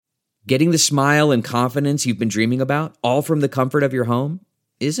Getting the smile and confidence you've been dreaming about, all from the comfort of your home,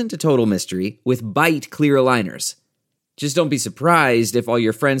 isn't a total mystery with Bite Clear Aligners. Just don't be surprised if all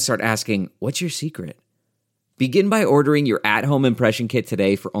your friends start asking, "What's your secret?" Begin by ordering your at-home impression kit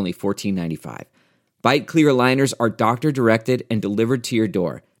today for only $14.95. Bite Clear Aligners are doctor-directed and delivered to your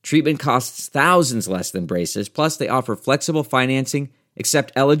door. Treatment costs thousands less than braces, plus they offer flexible financing,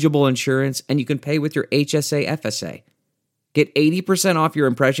 accept eligible insurance, and you can pay with your HSA FSA. Get 80% off your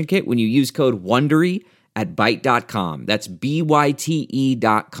impression kit when you use code WONDERY at Byte.com. That's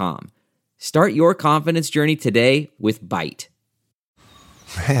BYTE.com. Start your confidence journey today with Byte.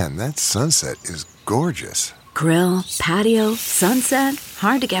 Man, that sunset is gorgeous. Grill, patio, sunset.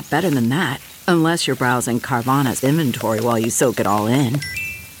 Hard to get better than that. Unless you're browsing Carvana's inventory while you soak it all in.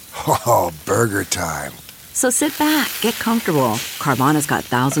 Oh, burger time. So sit back, get comfortable. Carvana's got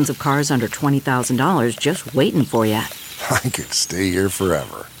thousands of cars under $20,000 just waiting for you. I could stay here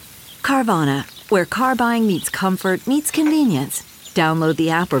forever. Carvana, where car buying meets comfort meets convenience. Download the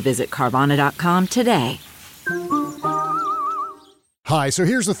app or visit Carvana.com today. Hi, so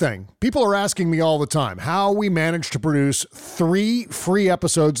here's the thing. People are asking me all the time how we manage to produce 3 free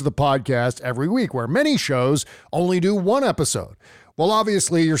episodes of the podcast every week, where many shows only do 1 episode. Well,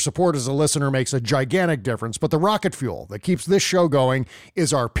 obviously, your support as a listener makes a gigantic difference, but the rocket fuel that keeps this show going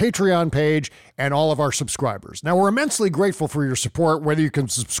is our Patreon page and all of our subscribers. Now, we're immensely grateful for your support, whether you can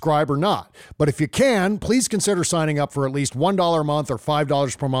subscribe or not. But if you can, please consider signing up for at least $1 a month or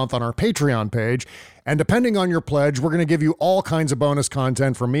 $5 per month on our Patreon page. And depending on your pledge, we're going to give you all kinds of bonus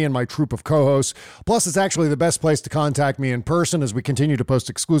content from me and my troupe of co-hosts. Plus, it's actually the best place to contact me in person as we continue to post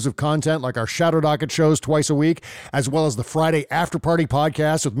exclusive content like our Shadow Docket shows twice a week, as well as the Friday After Party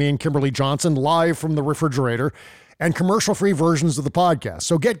podcast with me and Kimberly Johnson live from the refrigerator, and commercial-free versions of the podcast.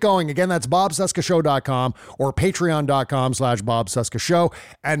 So get going. Again, that's bobcescashow.com or patreon.com/bobcescashow.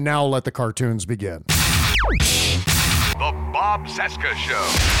 And now let the cartoons begin. The Bob Cesca Show.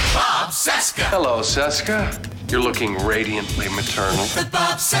 Bob Cesca. Hello, Cesca. You're looking radiantly maternal. The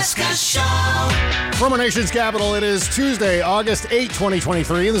Bob Cesca Show. From our nation's capital, it is Tuesday, August 8,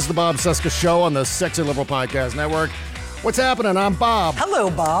 2023. This is the Bob Cesca Show on the Sexy Liberal Podcast Network. What's happening? I'm Bob. Hello,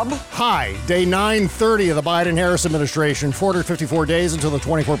 Bob. Hi. Day 930 of the Biden-Harris administration. 454 days until the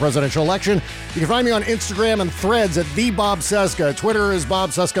 24 presidential election. You can find me on Instagram and Threads at @TheBobCesca. Twitter is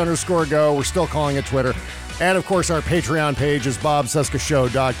BobCesca_go. We're still calling it Twitter. And, of course, our Patreon page is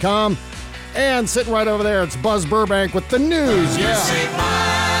BobCescaShow.com. And sitting right over there, it's Buzz Burbank with the news. You say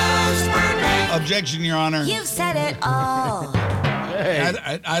Buzz Burbank. Objection, Your Honor. You've said it all. Hey.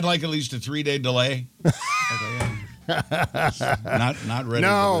 I'd like at least a 3-day delay. Not ready.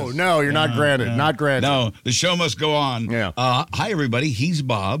 No, you're not granted. No. Not granted. No, the show must go on. Yeah. Hi, everybody. He's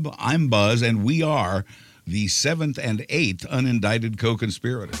Bob. I'm Buzz, and we are the 7th and 8th unindicted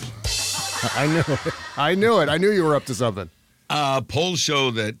co-conspirators. I knew it. I knew you were up to something. Polls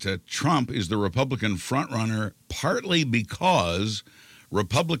show that Trump is the Republican frontrunner, partly because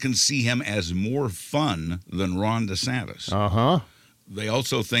Republicans see him as more fun than Ron DeSantis. Uh-huh. They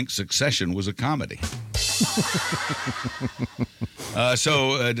also think Succession was a comedy.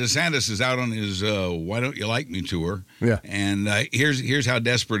 So DeSantis is out on his Why Don't You Like Me tour. Yeah. And here's how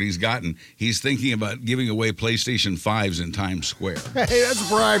desperate he's gotten. He's thinking about giving away PlayStation 5s in Times Square. Hey, that's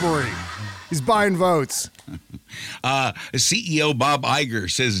bribery. He's buying votes. CEO Bob Iger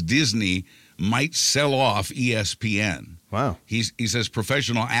says Disney might sell off ESPN. Wow. He says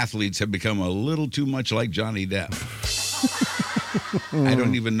professional athletes have become a little too much like Johnny Depp. I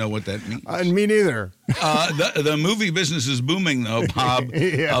don't even know what that means. Me neither. The movie business is booming, though, Bob.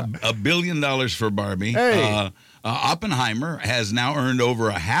 Yeah. $1 billion for Barbie. Hey. Oppenheimer has now earned over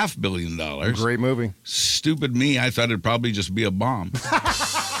 $500 million. Great movie. Stupid me. I thought it'd probably just be a bomb.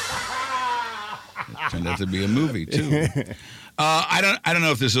 It turned out to be a movie, too. I don't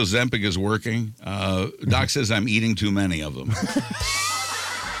know if this Ozempic is working. Doc says I'm eating too many of them.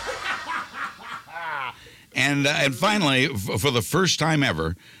 And finally, for the first time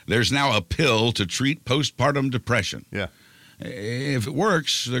ever, there's now a pill to treat postpartum depression. Yeah. If it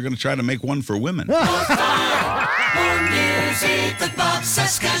works, they're going to try to make one for women. More music, The Bob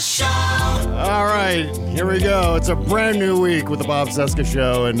Cesca Show. All right, here we go. It's a brand new week with the Bob Cesca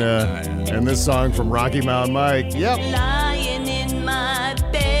Show and this song from Rocky Mountain Mike. Yep. Lying in my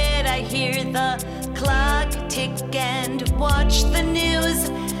bed, I hear the clock tick and watch the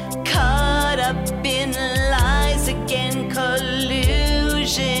news. Caught up in lies again,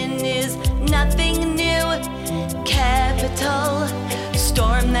 collusion is nothing new. Capitol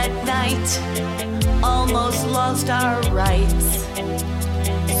storm that night, almost lost our rights.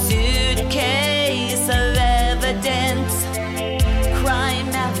 Suitcase of evidence, crime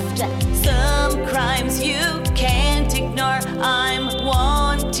after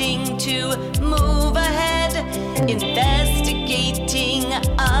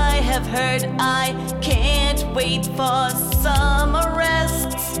heard I can't wait for some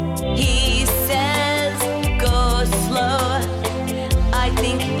arrests. He says go slow. I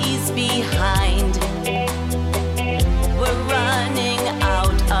think he's behind. We're running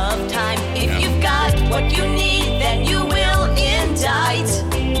out of time. If you've got what you need, then you will indict.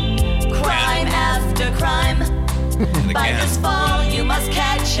 Crime after crime. By this fall, you must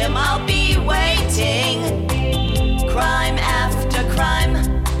catch him. I'll be waiting. Crime after crime.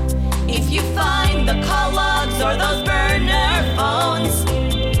 If you find the call logs or those burner phones.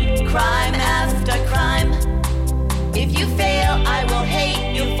 Crime after crime. If you fail, I will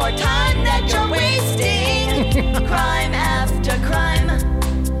hate you for time that you're wasting. Crime after crime.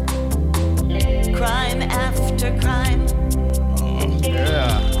 Crime after crime.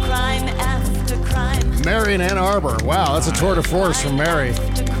 Yeah. Crime after crime. Mary in Ann Arbor. Wow, that's a tour de force from Mary.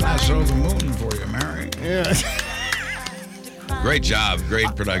 That's over the moon for you, Mary. Yeah. Great job.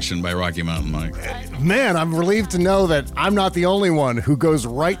 Great production by Rocky Mountain Mike. Man, I'm relieved to know that I'm not the only one who goes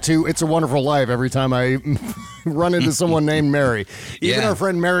right to It's a Wonderful Life every time I run into someone named Mary. Even our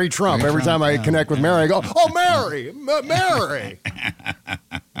friend Mary Trump, every time I connect with Mary, I go, oh, Mary, Mary.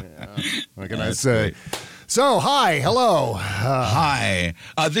 What can I say? Great. So, hi, hello. Hi.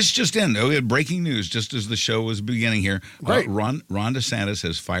 This just in. We had breaking news just as the show was beginning here. Great. Ron DeSantis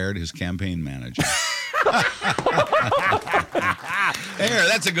has fired his campaign manager. There,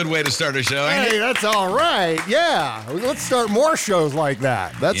 that's a good way to start a show, ain't Hey, it? that's all right. Yeah. Let's start more shows like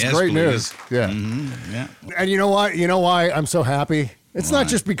that. That's Yes, great please. news. Yeah. Mm-hmm. Yeah. And you know what? You know why I'm so happy? It's not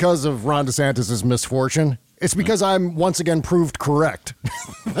just because of Ron DeSantis' misfortune. It's because I'm once again proved correct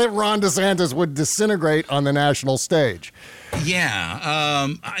that Ron DeSantis would disintegrate on the national stage. Yeah.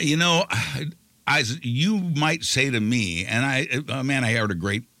 You might say to me, and I heard a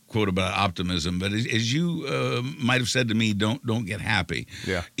great quote about optimism, but as you might have said to me, don't get happy.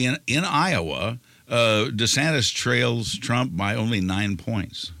 Yeah. In Iowa, DeSantis trails Trump by only 9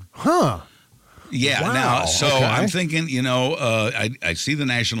 points. Huh. Yeah. Wow, Now, so okay. I'm thinking, I see the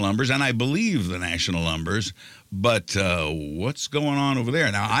national numbers and I believe the national numbers, but what's going on over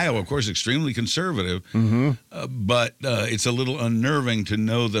there? Now, Iowa, of course, extremely conservative, but it's a little unnerving to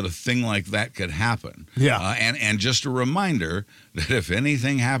know that a thing like that could happen. Yeah. And just a remander that if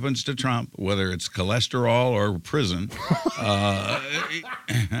anything happens to Trump, whether it's cholesterol or prison,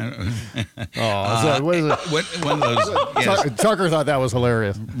 What is it? one of those. Yes. Tucker thought that was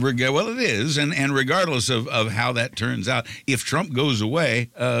hilarious. Well, it is, and regardless of how that turns out, if Trump goes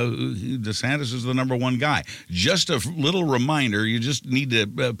away, DeSantis is the number one guy. Just a little reminder, you just need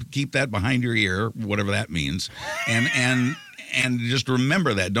to keep that behind your ear, whatever that means, and just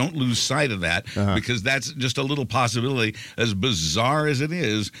remember that. Don't lose sight of that, because that's just a little possibility. As bizarre as it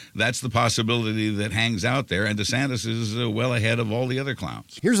is, that's the possibility that hangs out there, and DeSantis is well ahead of all the other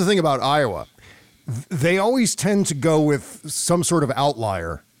clowns. Here's the thing about Iowa. They always tend to go with some sort of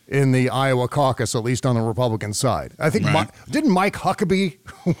outlier in the Iowa caucus, at least on the Republican side. I think, Right. didn't Mike Huckabee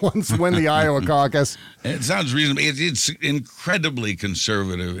once win the Iowa caucus? It sounds reasonable. It's incredibly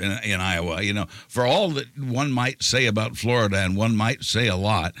conservative in Iowa. For all that one might say about Florida, and one might say a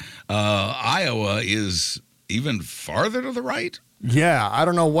lot, Iowa is even farther to the right. Yeah, I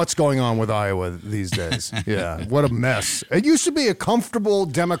don't know what's going on with Iowa these days. Yeah, what a mess. It used to be a comfortable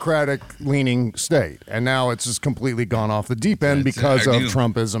Democratic-leaning state, and now it's just completely gone off the deep end because of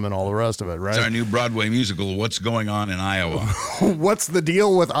Trumpism and all the rest of it, right? It's our new Broadway musical, What's Going On in Iowa? What's the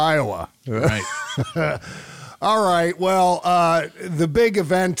deal with Iowa? Right. All right. Well, the big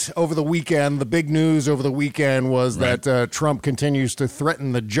event over the weekend, the big news over the weekend was that Trump continues to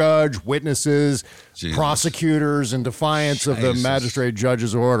threaten the judge, witnesses, prosecutors in defiance of the magistrate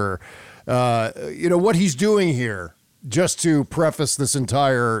judge's order. What he's doing here, just to preface this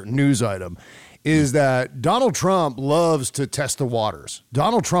entire news item, is that Donald Trump loves to test the waters.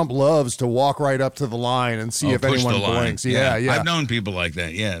 Donald Trump loves to walk right up to the line and see if anyone blinks. Yeah. I've known people like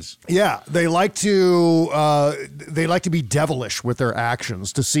that, yes. Yeah, they like to be devilish with their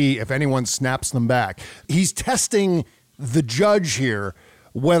actions to see if anyone snaps them back. He's testing the judge here,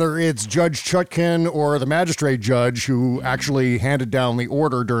 whether it's Judge Chutkan or the magistrate judge who actually handed down the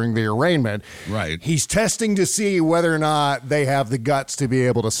order during the arraignment. Right. He's testing to see whether or not they have the guts to be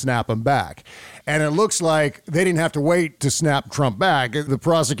able to snap him back. And it looks like they didn't have to wait to snap Trump back. The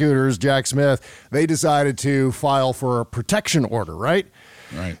prosecutors, Jack Smith, they decided to file for a protection order, right?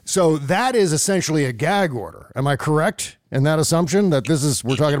 Right. So that is essentially a gag order. Am I correct in that assumption that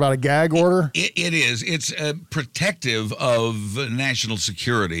we're talking about a gag order? It is. It's protective of national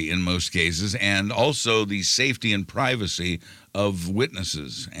security in most cases, and also the safety and privacy of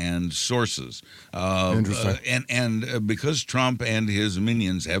witnesses and sources. Interesting. And because Trump and his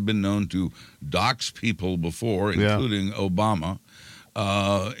minions have been known to dox people before, including Obama,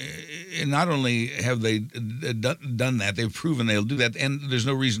 not only have they done that, they've proven they'll do that, and there's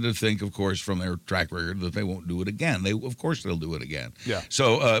no reason to think, of course, from their track record that they won't do it again. Of course they'll do it again. Yeah.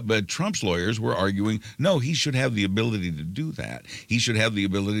 So, but Trump's lawyers were arguing, no, he should have the ability to do that. He should have the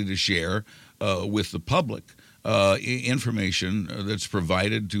ability to share with the public information that's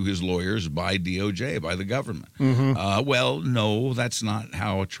provided to his lawyers by DOJ, by the government. Well, no, that's not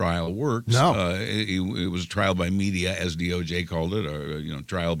how a trial works. No. It was a trial by media, as DOJ called it, or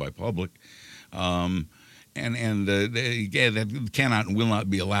trial by public. And that cannot and will not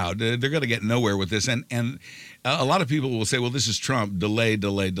be allowed. They're going to get nowhere with this. And a lot of people will say, well, this is Trump, delay.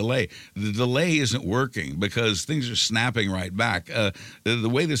 The delay isn't working because things are snapping right back. The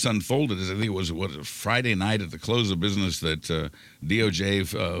way this unfolded is, I think it was Friday night at the close of business that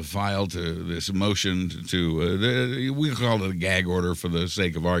DOJ filed this motion to, we call it a gag order for the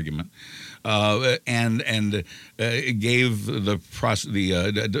sake of argument. And gave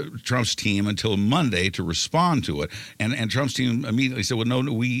Trump's team until Monday to respond to it, and Trump's team immediately said, "Well, no,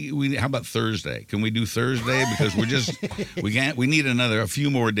 we how about Thursday? Can we do Thursday? Because we need a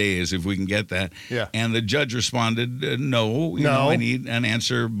few more days if we can get that." Yeah. And the judge responded, "No, I need an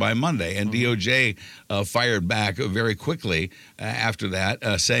answer by Monday." And DOJ fired back very quickly after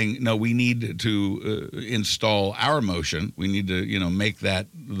that, saying, "No, we need to install our motion. We need to make that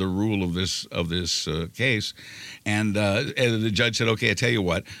the rule of this case." And the judge said, "Okay, I tell you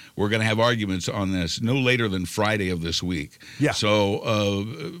what, we're going to have arguments on this no later than Friday of this week." Yeah.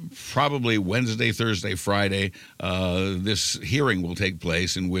 So probably Wednesday, Thursday, Friday, this hearing will take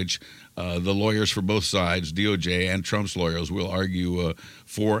place in which the lawyers for both sides, DOJ and Trump's lawyers, will argue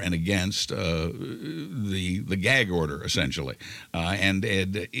for and against the gag order, essentially. And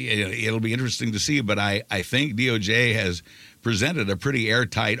it'll be interesting to see, but I think DOJ has presented a pretty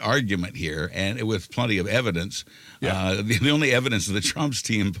airtight argument here, and with plenty of evidence. Yeah. The only evidence that Trump's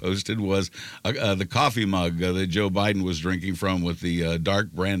team posted was the coffee mug that Joe Biden was drinking from with the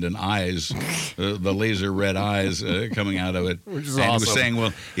dark Brandon eyes, the laser red eyes coming out of it. Which is and awesome. He was saying,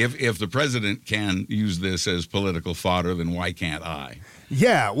 well, if the president can use this as political fodder, then why can't I?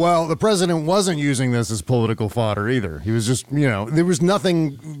 Yeah, well, the president wasn't using this as political fodder either. He was just, there was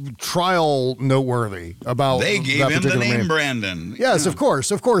nothing trial noteworthy about They gave that him the particular name Brandon. Yes, of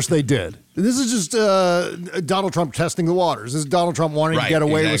course they did. This is just Donald Trump testing the waters. This is Donald Trump wanting to get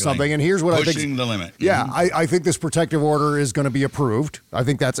away with something. And here's what I think. Pushing the limit. Yeah, I think this protective order is going to be approved. I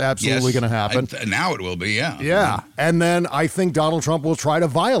think that's absolutely going to happen. Now it will be, yeah. Yeah. And then I think Donald Trump will try to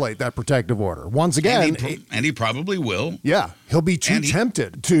violate that protective order. Once again. And he probably will. Yeah. He'll be too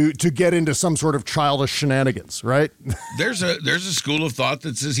tempted to get into some sort of childish shenanigans, right? There's a school of thought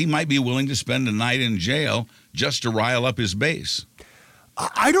that says he might be willing to spend a night in jail just to rile up his base.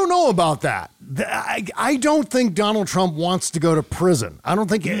 I don't know about that. I don't think Donald Trump wants to go to prison. I don't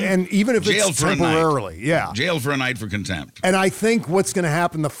think, and even if jail it's temporarily, jail for a night for contempt. And I think what's going to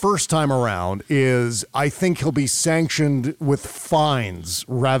happen the first time around is I think he'll be sanctioned with fines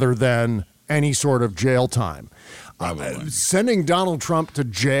rather than any sort of jail time. Sending Donald Trump to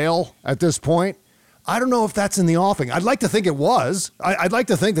jail at this point, I don't know if that's in the offing. I'd like to think it was. I'd like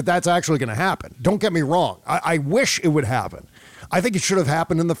to think that that's actually going to happen. Don't get me wrong. I wish it would happen. I think it should have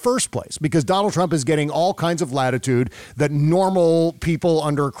happened in the first place because Donald Trump is getting all kinds of latitude that normal people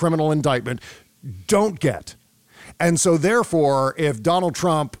under a criminal indictment don't get. And so therefore, if Donald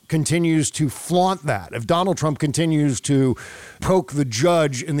Trump continues to flaunt that, if Donald Trump continues to poke the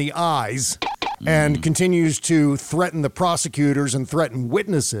judge in the eyes and continues to threaten the prosecutors and threaten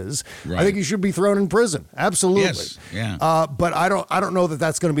witnesses, I think he should be thrown in prison. Absolutely. Yes. Yeah. But I don't know that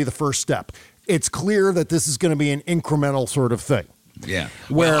that's going to be the first step. It's clear that this is going to be an incremental sort of thing. Yeah.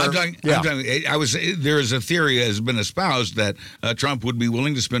 Where, there is a theory that has been espoused that Trump would be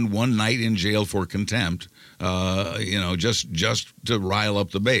willing to spend one night in jail for contempt, just to rile up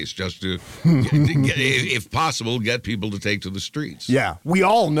the base, just to, if possible, get people to take to the streets. Yeah. We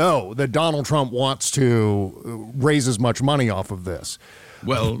all know that Donald Trump wants to raise as much money off of this.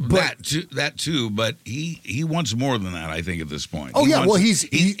 Well, that too, but he wants more than that, I think, at this point. Oh,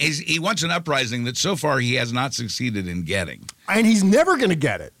 he wants an uprising that so far he has not succeeded in getting. And he's never going to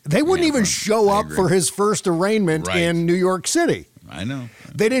get it. They wouldn't even show up for his first arraignment in New York City. I know.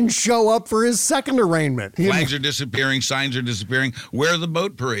 They didn't show up for his second arraignment. Flags are disappearing. Signs are disappearing. Where are the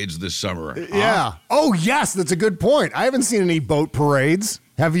boat parades this summer? Yeah. Oh, yes, that's a good point. I haven't seen any boat parades.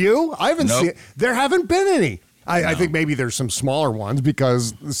 Have you? I haven't seen. There haven't been any. I think maybe there's some smaller ones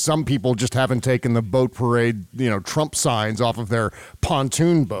because some people just haven't taken the boat parade, Trump signs off of their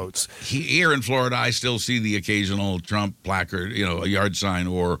pontoon boats. Here in Florida, I still see the occasional Trump placard, a yard sign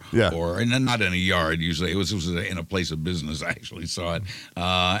or and then not in a yard. Usually, it was in a place of business. I actually saw it,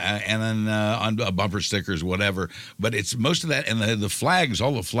 and then on bumper stickers, whatever. But it's most of that, and the flags,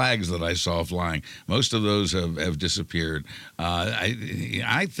 all the flags that I saw flying, most of those have disappeared.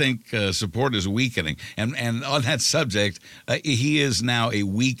 I think support is weakening, and on that subject, he is now a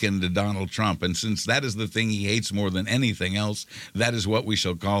weakened Donald Trump. And since that is the thing he hates more than anything else, that is what we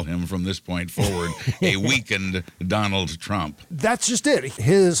shall call him from this point forward, a weakened Donald Trump. That's just it.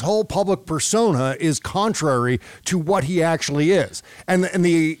 His whole public persona is contrary to what he actually is. And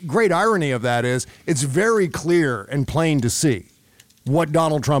the great irony of that is it's very clear and plain to see what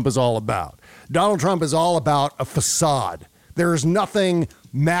Donald Trump is all about. Donald Trump is all about a facade. There is nothing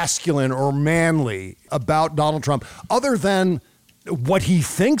masculine or manly about Donald Trump other than what he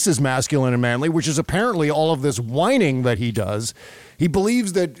thinks is masculine and manly, which is apparently all of this whining that he does. He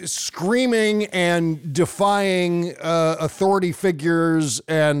believes that screaming and defying authority figures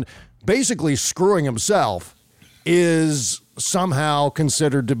and basically screwing himself is somehow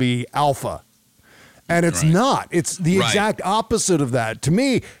considered to be alpha. And it's not. It's the exact opposite of that. To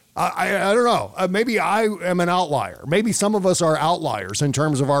me, I don't know. Maybe I am an outlier. Maybe some of us are outliers in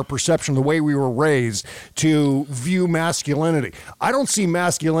terms of our perception, the way we were raised to view masculinity. I don't see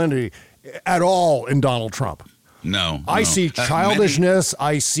masculinity at all in Donald Trump. No. I see childishness.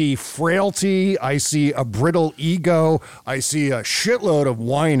 I see frailty. I see a brittle ego. I see a shitload of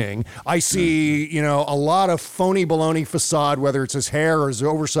whining. I see, a lot of phony baloney facade, whether it's his hair or his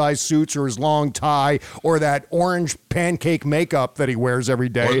oversized suits or his long tie or that orange pancake makeup that he wears every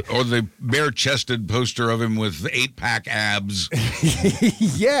day. Or the bare-chested poster of him with 8-pack abs.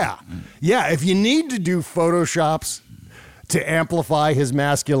 Yeah. Yeah. If you need to do Photoshops to amplify his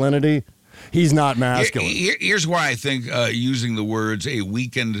masculinity, he's not masculine. Here's why I think using the words "a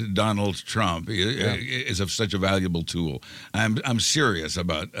weakened Donald Trump" is such a valuable tool. I'm serious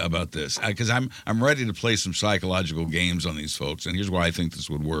about this because I'm ready to play some psychological games on these folks, and here's why I think this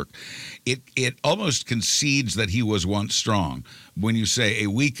would work. It almost concedes that he was once strong. When you say a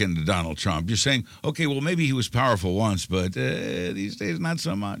weakened Donald Trump, you're saying, okay, well, maybe he was powerful once, but these days not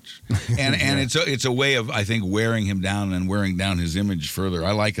so much. And it's a way of, I think, wearing him down and wearing down his image further.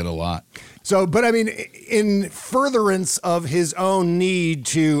 I like it a lot. So, but I mean, in furtherance of his own need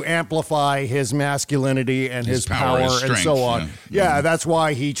to amplify his masculinity and his power his and strength, so on. Yeah, that's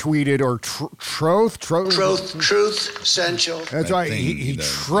why he tweeted or Truth, essential. That's right. He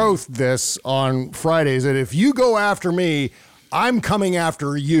trothed this on Fridays that if you go after me, I'm coming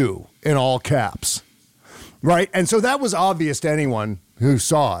after you, in all caps. Right? And so that was obvious to anyone who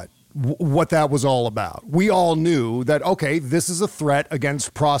saw it, what that was all about. We all knew that, okay, this is a threat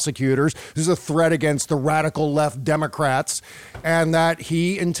against prosecutors. This is a threat against the radical left Democrats, and that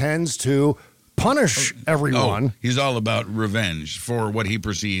he intends to punish everyone. Oh, he's all about revenge for what he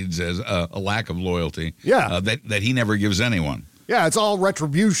perceives as a lack of loyalty that he never gives anyone. Yeah, it's all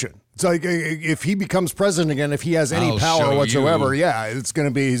retribution. It's like if he becomes president again, if he has any power whatsoever, he's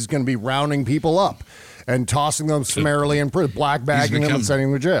going to be rounding people up and tossing them summarily in prison, blackbagging them and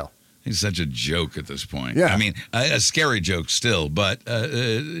sending them to jail. He's such a joke at this point. Yeah. I mean, a scary joke still, but,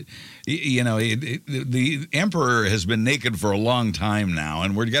 the emperor has been naked for a long time now,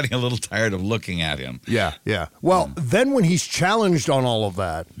 and we're getting a little tired of looking at him. Yeah. Well, then when he's challenged on all of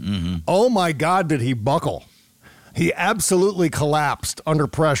that, oh my God, did he buckle. He absolutely collapsed under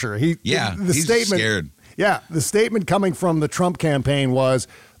pressure. He's scared. Yeah, the statement coming from the Trump campaign was,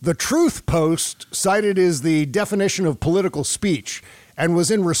 the Truth Post cited as the definition of political speech and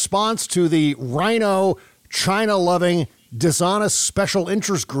was in response to the rhino, China-loving, dishonest special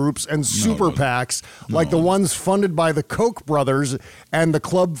interest groups and super PACs like the ones funded by the Koch brothers and the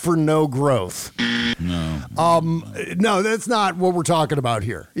Club for No Growth. No, that's not what we're talking about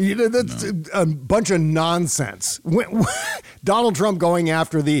here. That's a bunch of nonsense. Donald Trump going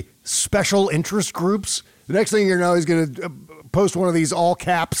after the special interest groups. The next thing you know, he's going to post one of these all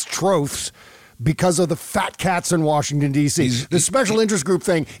caps troths because of the fat cats in Washington, D.C. The special interest group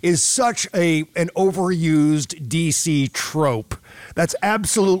thing is such an overused D.C. trope. That's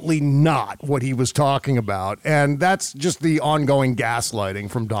absolutely not what he was talking about. And that's just the ongoing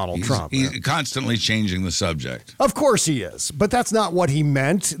gaslighting from Donald Trump. He's constantly changing the subject. Of course he is. But that's not what he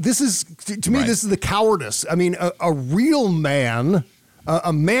meant. This is, to me, this is the cowardice. I mean, a real man,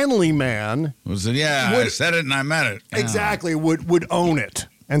 a manly man. I said it and I meant it. Exactly, would own it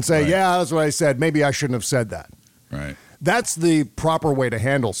and say, yeah, that's what I said. Maybe I shouldn't have said that. Right. That's the proper way to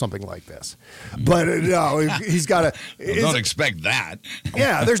handle something like this. But no, he's got to... Don't expect that.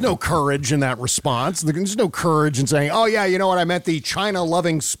 Yeah, there's no courage in that response. There's no courage in saying, oh, yeah, you know what? I meant the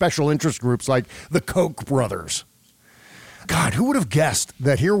China-loving special interest groups like the Koch brothers. God, who would have guessed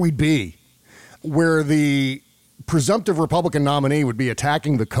that here we'd be where the presumptive Republican nominee would be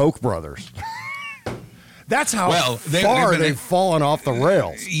attacking the Koch brothers? That's how far they've fallen off the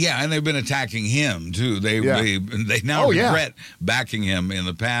rails. Yeah, and they've been attacking him too. They now regret backing him in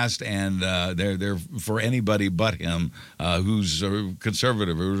the past, and they're for anybody but him who's a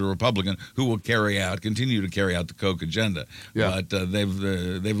conservative, who's a Republican, who will continue to carry out the Koch agenda. Yeah. But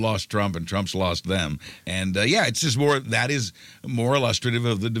they've lost Trump, and Trump's lost them. And it's just that is more illustrative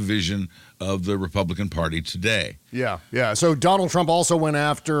of the division of the Republican Party today. Yeah. So Donald Trump also went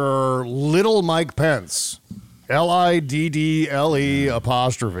after little Mike Pence, Liddle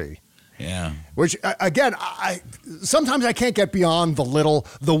apostrophe. Yeah. Which, again, sometimes I can't get beyond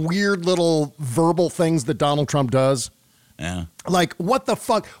the weird little verbal things that Donald Trump does. Yeah. Like, what the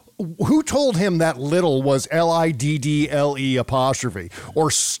fuck? Who told him that little was Liddle apostrophe?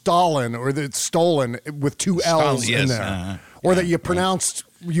 Or Stalin, or that stolen with two L's in there? Or that you pronounced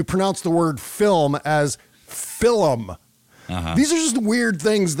the word film as film. These are just weird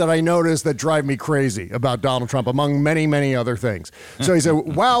things that I notice that drive me crazy about Donald Trump, among many, many other things. So he said,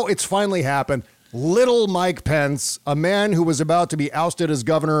 wow, it's finally happened. Little Mike Pence, a man who was about to be ousted as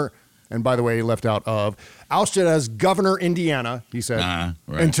governor, and by the way, he left out of, ousted as governor Indiana, he said,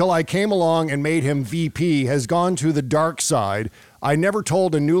 until I came along and made him VP, has gone to the dark side. I never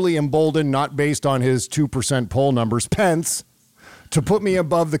told a newly emboldened, not based on his 2% poll numbers, Pence, to put me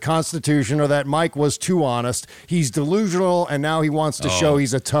above the Constitution, or that Mike was too honest. He's delusional, and now he wants to show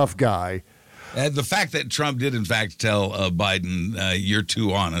he's a tough guy. The fact that Trump did, in fact, tell Biden, you're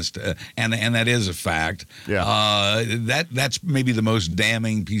too honest, and that is a fact. Yeah. That's maybe the most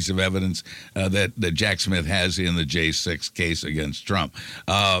damning piece of evidence that Jack Smith has in the J6 case against Trump.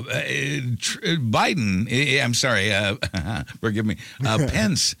 Biden, I'm sorry, forgive me,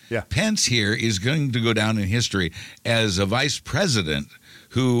 Pence. Yeah. Pence here is going to go down in history as a vice president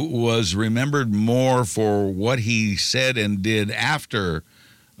who was remembered more for what he said and did after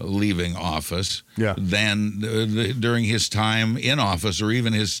leaving office than during his time in office, or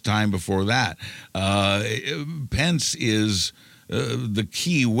even his time before that. Pence is the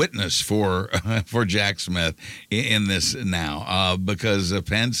key witness for Jack Smith in this now, because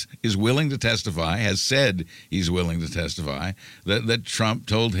Pence is willing to testify, has said he's willing to testify, that Trump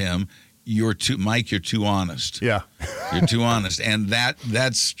told him, Mike, you're too honest. Yeah. You're too honest. And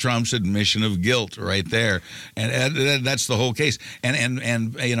that's Trump's admission of guilt right there. And that's the whole case.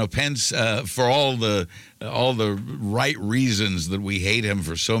 And Pence, for all the right reasons that we hate him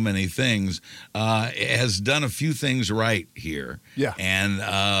for so many things, has done a few things right here. Yeah. And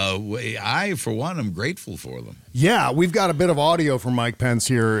I, for one, am grateful for them. Yeah, we've got a bit of audio from Mike Pence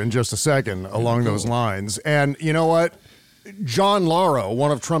here in just a second along those lines. And you know what? John Lauro, one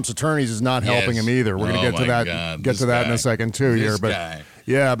of Trump's attorneys, is not helping him either. We're going to get to that in a second too here. But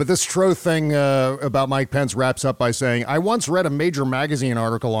this Tro thing about Mike Pence wraps up by saying, I once read a major magazine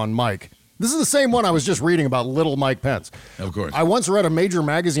article on Mike. This is the same one I was just reading about little Mike Pence. Of course. I once read a major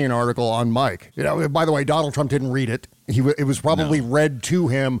magazine article on Mike. By the way, Donald Trump didn't read it. It was probably read to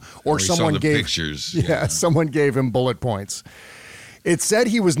him, or someone gave pictures. Yeah, someone gave him bullet points. It said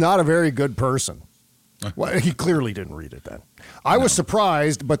he was not a very good person. Well, he clearly didn't read it then. I was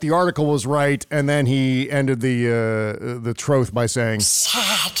surprised, but the article was right, and then he ended the troth by saying,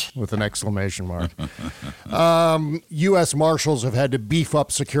 "Sad," with an exclamation mark. U.S. Marshals have had to beef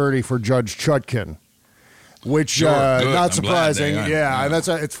up security for Judge Chutkin, which not surprising. Yeah, and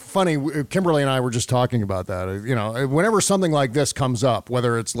it's funny. Kimberly and I were just talking about that. Whenever something like this comes up,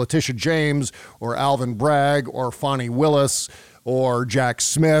 whether it's Letitia James or Alvin Bragg or Fonnie Willis or Jack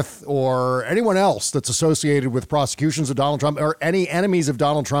Smith or anyone else that's associated with prosecutions of Donald Trump, or any enemies of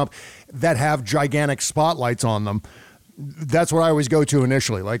Donald Trump that have gigantic spotlights on them, that's what I always go to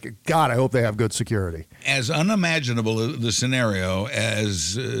initially. Like, God, I hope they have good security. As unimaginable the scenario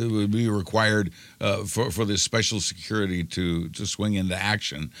as would be required for this special security to swing into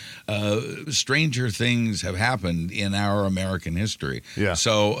action, stranger things have happened in our American history. Yeah.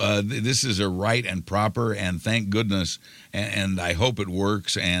 So this is a right and proper, and thank goodness, and I hope it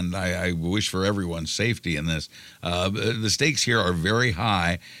works, and I wish for everyone's safety in this. The stakes here are very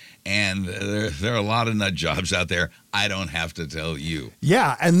high. And there are a lot of nut jobs out there. I don't have to tell you.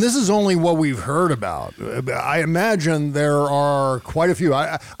 Yeah, and this is only what we've heard about. I imagine there are quite a few.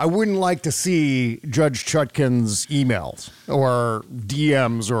 I wouldn't like to see Judge Chutkin's emails or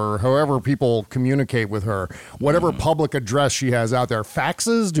DMs or however people communicate with her, whatever public address she has out there.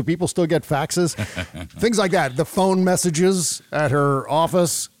 Faxes? Do people still get faxes? Things like that. The phone messages at her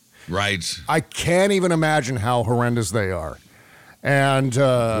office. Right. I can't even imagine how horrendous they are. And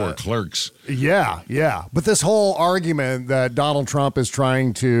poor clerks. Yeah. But this whole argument that Donald Trump is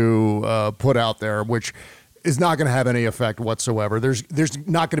trying to put out there, which is not going to have any effect whatsoever. There's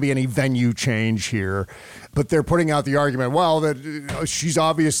not going to be any venue change here. But they're putting out the argument, well, that she's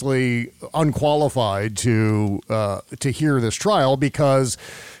obviously unqualified to hear this trial because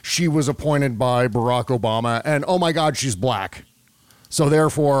she was appointed by Barack Obama, and oh my God, she's black. So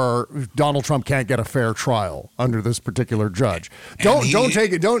therefore, Donald Trump can't get a fair trial under this particular judge. Don't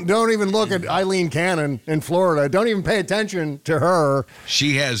take it. Don't even look at Eileen Cannon in Florida. Don't even pay attention to her.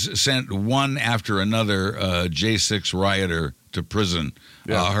 She has sent one after another J6 rioter to prison.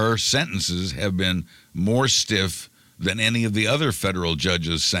 Yeah. Her sentences have been more stiff than any of the other federal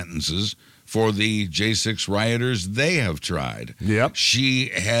judges' sentences for the J6 rioters they have tried. Yep.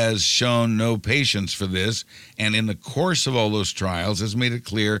 She has shown no patience for this, and in the course of all those trials has made it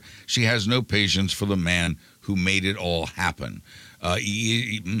clear she has no patience for the man who made it all happen.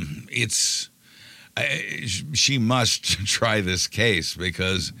 She must try this case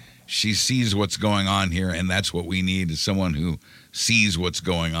because she sees what's going on here, and that's what we need, is someone who sees what's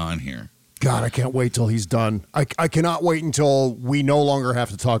going on here. God, I can't wait till he's done. I cannot wait until we no longer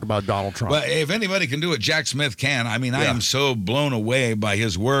have to talk about Donald Trump. Well, if anybody can do it, Jack Smith can. I mean, I am so blown away by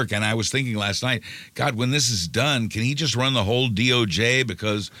his work, and I was thinking last night, God, when this is done, can he just run the whole DOJ?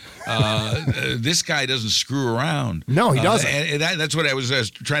 Because this guy doesn't screw around. No, he doesn't. And that's what I was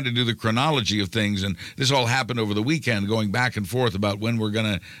trying to do, the chronology of things, and this all happened over the weekend, going back and forth about when we're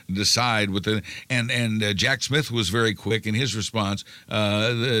going to decide with the and Jack Smith was very quick in his response.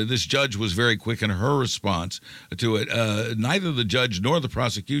 This judge was very quick in her response to it. Neither the judge nor the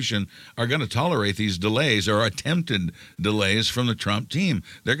prosecution are going to tolerate these delays or attempted delays from the Trump team.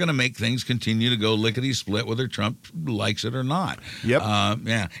 They're going to make things continue to go lickety-split whether Trump likes it or not. Yep.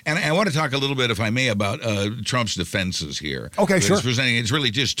 Yeah. And I want to talk a little bit, if I may, about Trump's defenses here. Okay, sure. It's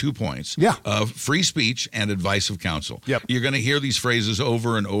really just 2 points. Yeah. Free speech and advice of counsel. Yep. You're going to hear these phrases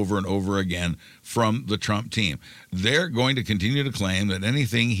over and over and over again from the Trump team. They're going to continue to claim that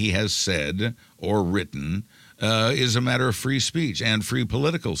anything he has said or written is a matter of free speech and free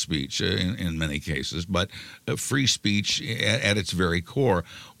political speech in many cases, but free speech at its very core.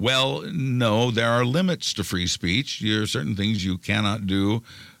 Well, no, there are limits to free speech. There are certain things you cannot do.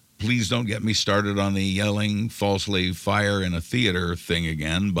 Please don't get me started on the yelling falsely fire in a theater thing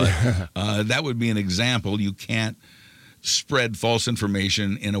again, but that would be an example. You can't spread false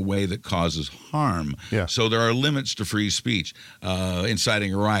information in a way that causes harm. Yeah. So there are limits to free speech,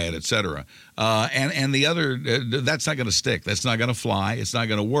 inciting a riot, etc. And the other, that's not going to stick. That's not going to fly. It's not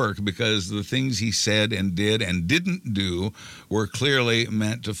going to work because the things he said and did and didn't do were clearly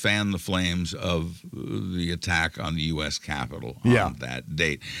meant to fan the flames of the attack on the U.S. Capitol on that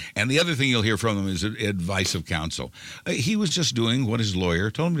date. And the other thing you'll hear from him is advice of counsel. He was just doing what his lawyer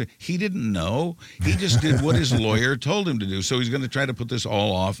told him to do. He didn't know. He just did what his lawyer told him to do. So he's going to try to put this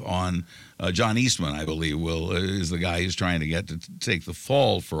all off on John Eastman, I believe, is the guy who's trying to get to take the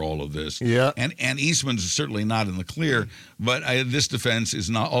fall for all of this. Yeah. And Eastman's certainly not in the clear, but this defense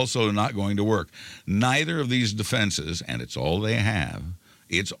is also not going to work. Neither of these defenses, and it's all they have,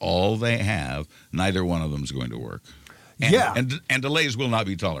 neither one of them is going to work. And delays will not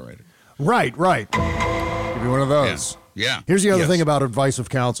be tolerated. Right. Give me one of those. Yeah. Here's the other thing about advice of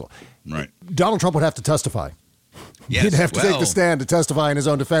counsel. Right. Donald Trump would have to testify. Yes, He'd have to take the stand to testify in his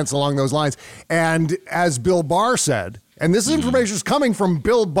own defense along those lines. And as Bill Barr said, and this information is coming from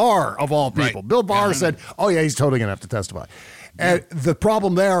Bill Barr, of all people. Right. Bill Barr said, he's totally going to have to testify. And the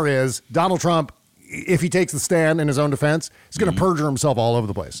problem there is Donald Trump, if he takes the stand in his own defense, he's going to perjure himself all over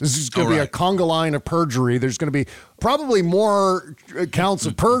the place. This is going to be a conga line of perjury. There's going to be probably more counts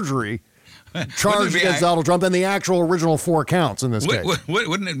of perjury charged against Donald Trump than the actual original 4 counts in this case.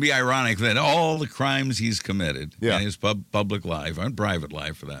 Wouldn't it be ironic that all the crimes he's committed in his public life, and private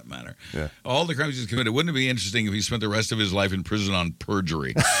life for that matter, all the crimes he's committed, wouldn't it be interesting if he spent the rest of his life in prison on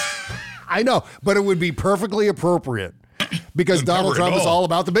perjury? I know, but it would be perfectly appropriate because Donald Trump is all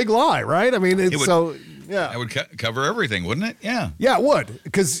about the big lie, right? I mean, it would cover everything, wouldn't it? Yeah. Yeah, it would,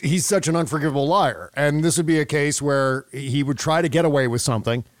 because he's such an unforgivable liar. And this would be a case where he would try to get away with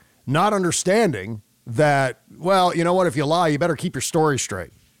something, not understanding that, well, you know what, if you lie, you better keep your story straight.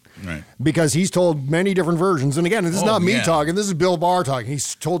 Right. Because he's told many different versions. And again, this is not me talking. This is Bill Barr talking.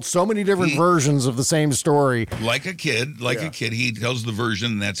 He's told so many different versions of the same story. Like a kid, he tells the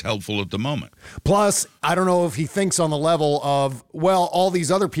version that's helpful at the moment. Plus, I don't know if he thinks on the level of, well, all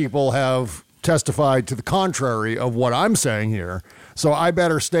these other people have testified to the contrary of what I'm saying here. So I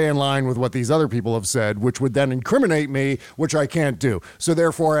better stay in line with what these other people have said, which would then incriminate me, which I can't do. So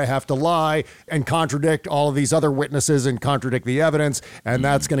therefore, I have to lie and contradict all of these other witnesses and contradict the evidence, and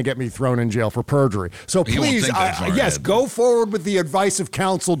that's going to get me thrown in jail for perjury. So please, go forward with the advice of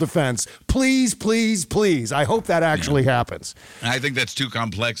counsel defense. Please, please, please. I hope that actually happens. I think that's too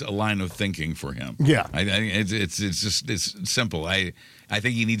complex a line of thinking for him. Yeah. It's simple. I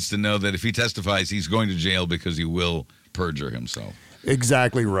think he needs to know that if he testifies, he's going to jail because he will perjure himself.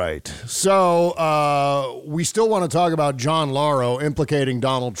 Exactly right. So we still want to talk about John Lauro implicating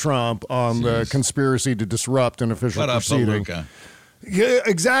Donald Trump on the conspiracy to disrupt an official proceeding. Yeah,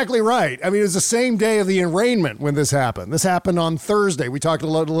 exactly right. I mean, it was the same day of the arraignment when this happened. This happened on Thursday. We talked a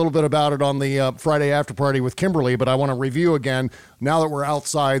little bit about it on the Friday after party with Kimberly, but I want to review again now that we're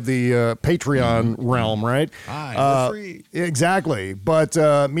outside the Patreon realm, right? We're free. Exactly. But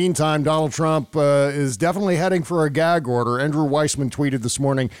meantime, Donald Trump is definitely heading for a gag order. Andrew Weissman tweeted this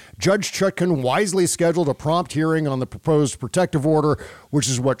morning, Judge Chutkan wisely scheduled a prompt hearing on the proposed protective order, which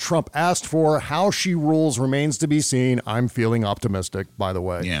is what Trump asked for. How she rules remains to be seen. I'm feeling optimistic, by the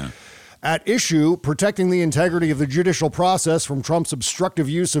way. Yeah. At issue, protecting the integrity of the judicial process from Trump's obstructive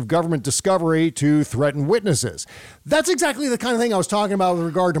use of government discovery to threaten witnesses. That's exactly the kind of thing I was talking about with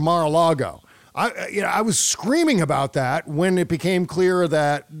regard to Mar-a-Lago. I was screaming about that when it became clear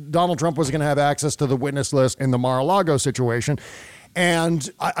that Donald Trump was going to have access to the witness list in the Mar-a-Lago situation. And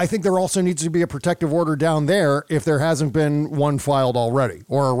I think there also needs to be a protective order down there if there hasn't been one filed already,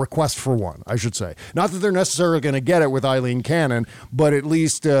 or a request for one, I should say. Not that they're necessarily going to get it with Eileen Cannon, but at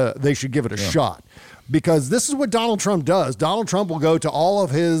least they should give it a shot. Because this is what Donald Trump does. Donald Trump will go to all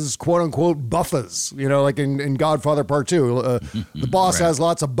of his quote-unquote buffers, like in Godfather Part 2. The boss has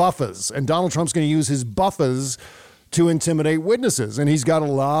lots of buffers, and Donald Trump's going to use his buffers to intimidate witnesses. And he's got a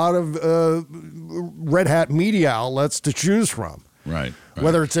lot of red hat media outlets to choose from. Right.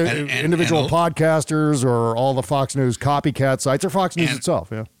 Whether it's individual podcasters or all the Fox News copycat sites or Fox News itself,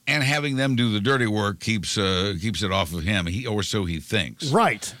 yeah. And having them do the dirty work keeps it off of him, or so he thinks.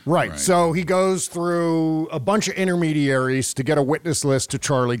 Right. So he goes through a bunch of intermediaries to get a witness list to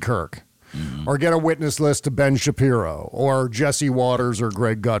Charlie Kirk. Mm-hmm. Or get a witness list to Ben Shapiro or Jesse Waters or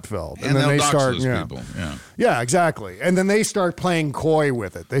Greg Gutfeld. And then they start, people. Yeah, exactly. And then they start playing coy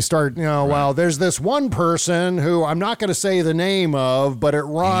with it. They start, well, there's this one person who I'm not going to say the name of, but it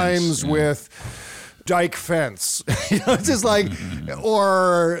rhymes with Dyke Fence. It's just like,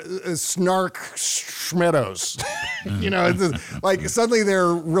 or Snark Schmeadows. It's like suddenly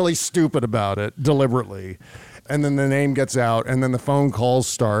they're really stupid about it deliberately. And then the name gets out, and then the phone calls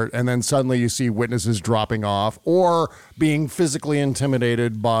start, and then suddenly you see witnesses dropping off or being physically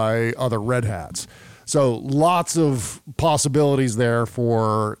intimidated by other red hats. So lots of possibilities there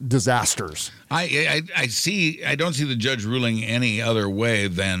for disasters. I don't see the judge ruling any other way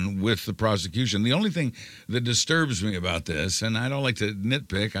than with the prosecution. The only thing that disturbs me about this, and I don't like to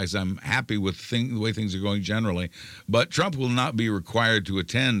nitpick, as I'm happy with the way things are going generally, but Trump will not be required to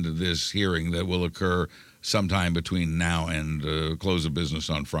attend this hearing that will occur sometime between now and close of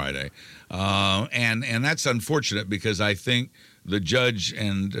business on Friday. And that's unfortunate because I think the judge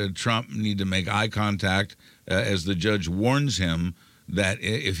and Trump need to make eye contact as the judge warns him that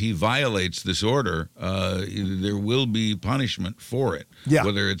if he violates this order, there will be punishment for it,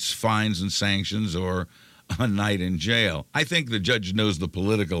 whether it's fines and sanctions or a night in jail. I think the judge knows the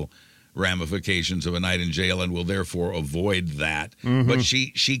political ramifications of a night in jail and will therefore avoid that. Mm-hmm. But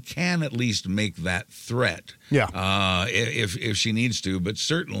she can at least make that threat if she needs to, but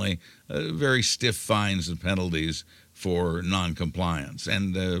certainly very stiff fines and penalties for noncompliance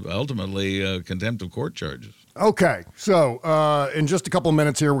and ultimately contempt of court charges. Okay, so in just a couple of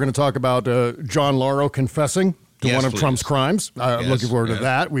minutes here, we're going to talk about John Lauro confessing to one of Trump's crimes. Looking forward to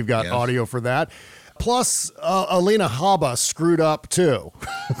that. We've got audio for that. Plus, Alina Habba screwed up, too.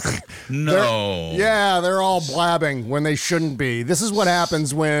 No. They're all blabbing when they shouldn't be. This is what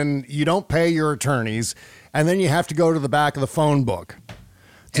happens when you don't pay your attorneys, and then you have to go to the back of the phone book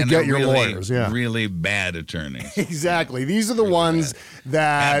to get your lawyers. Really bad attorneys. Exactly. These are the ones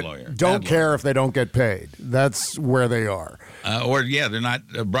that don't care if they don't get paid. That's where they are. they're not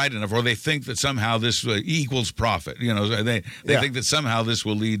bright enough, or they think that somehow this equals profit. They think that somehow this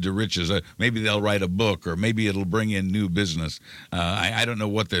will lead to riches. Maybe they'll write a book, or maybe it'll bring in new business. I don't know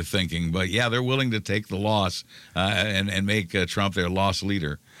what they're thinking, but yeah, they're willing to take the loss and make Trump their loss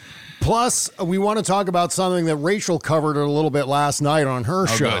leader. Plus, we want to talk about something that Rachel covered a little bit last night on her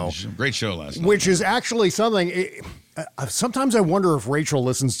show. Good. Great show last night. Which is actually something. Sometimes I wonder if Rachel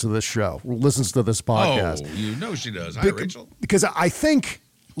listens to this podcast. Oh, you know she does. Hi, Rachel. Because I think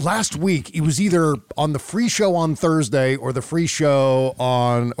last week it was either on the free show on Thursday or the free show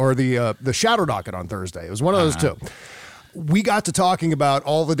or the Shadow Docket on Thursday. It was one of those two. We got to talking about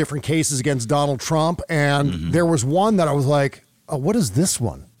all the different cases against Donald Trump, and there was one that I was like, oh, what is this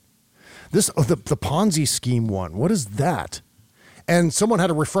one? The Ponzi scheme one. What is that? And someone had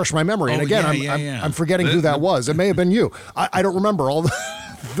to refresh my memory. And again, I'm forgetting who that was. It may have been you. I don't remember. All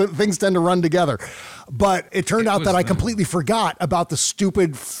the things tend to run together. But it turned out that I completely forgot about the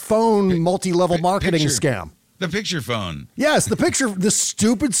stupid phone multi-level marketing scam. The picture phone. Yes, the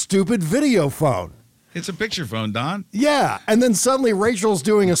stupid video phone. It's a picture phone, Don. Yeah. And then suddenly Rachel's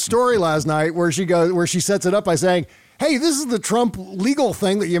doing a story last night where she sets it up by saying, hey, this is the Trump legal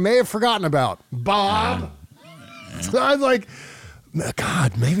thing that you may have forgotten about, Bob. So I'm like,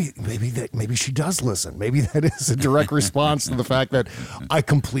 God, maybe she does listen. Maybe that is a direct response to the fact that I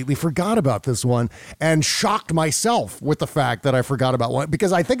completely forgot about this one and shocked myself with the fact that I forgot about one,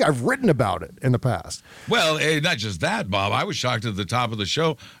 because I think I've written about it in the past. Well, not just that, Bob. I was shocked at the top of the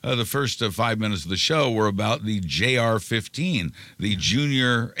show. The first 5 minutes of the show were about the JR-15, the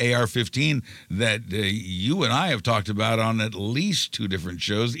junior AR-15 that you and I have talked about on at least 2 different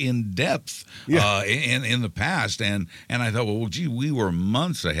shows in depth in the past. And I thought, well, gee, we were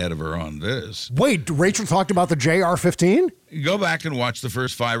months ahead of her on this. Wait, Rachel talked about the JR-15? Go back and watch the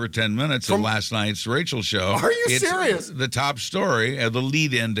first 5 or 10 minutes of last night's Rachel show. Are you serious? The top story, the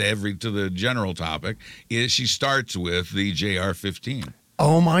lead-in to the general topic, is she starts with the JR-15.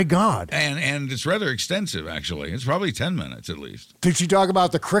 Oh, my God. And it's rather extensive, actually. It's probably 10 minutes at least. Did she talk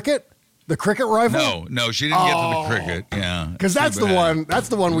about the cricket? The cricket rifle? No, she didn't get to the cricket. Yeah, because that's the one. That's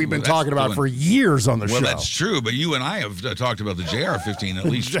the one we've been talking about for years on the show. Well, that's true. But you and I have talked about the JR-15 at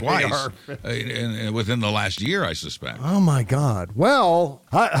least twice within the last year, I suspect. Oh my God! Well,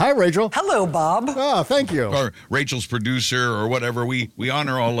 hi, Rachel. Hello, Bob. Oh, thank you. Or Rachel's producer, or whatever. We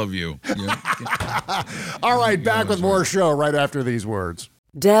honor all of you. Yeah. All right, back with more show right after these words.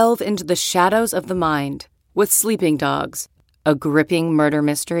 Delve into the shadows of the mind with Sleeping Dogs, a gripping murder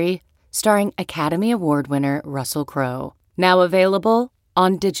mystery starring Academy Award winner Russell Crowe. Now available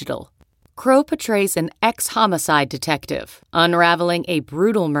on digital. Crowe portrays an ex-homicide detective unraveling a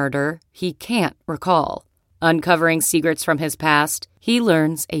brutal murder he can't recall. Uncovering secrets from his past, he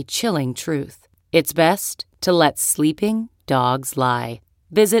learns a chilling truth. It's best to let sleeping dogs lie.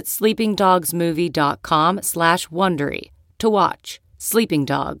 Visit sleepingdogsmovie.com/Wondery to watch Sleeping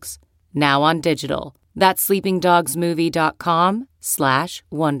Dogs, now on digital. That's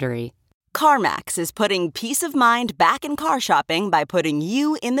sleepingdogsmovie.com/Wondery. CarMax is putting peace of mind back in car shopping by putting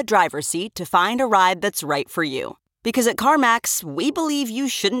you in the driver's seat to find a ride that's right for you. Because at CarMax, we believe you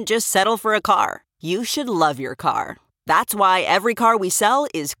shouldn't just settle for a car. You should love your car. That's why every car we sell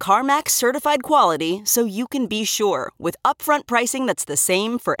is CarMax certified quality, so you can be sure with upfront pricing that's the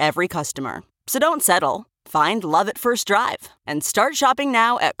same for every customer. So don't settle. Find love at first drive and start shopping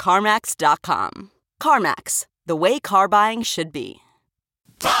now at CarMax.com. CarMax, the way car buying should be.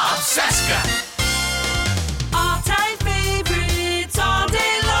 Bob Cesca. All-time favorites all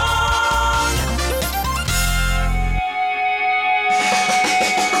day long.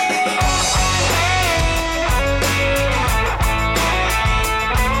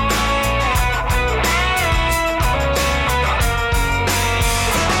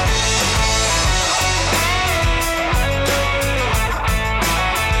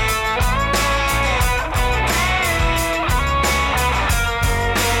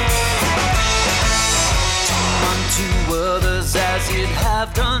 As you'd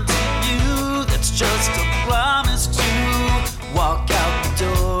have done to you, that's just a promise to walk out the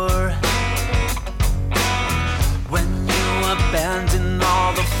door. When you abandon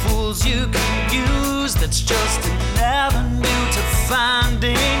all the fools you can use, that's just an avenue to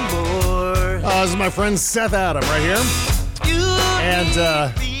finding more. This is my friend Seth Adam right here.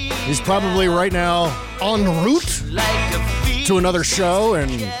 And he's probably right now en route to another show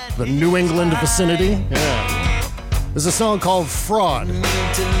in the New England vicinity. Yeah. There's a song called Fraud.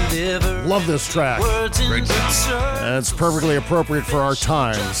 Love this track. Great song. And it's perfectly appropriate for our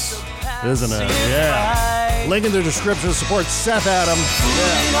times, isn't it? Yeah. Link in the description to support Seth Adam.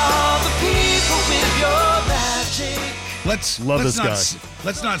 Yeah. Let's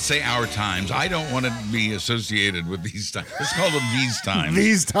not say our times. I don't want to be associated with these times. Let's call them these times.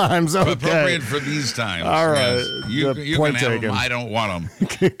 These times, okay. Appropriate for these times. All right. Yes. You can have them. I don't want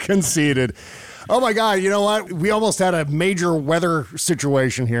them. Conceded. Oh, my God. You know what? We almost had a major weather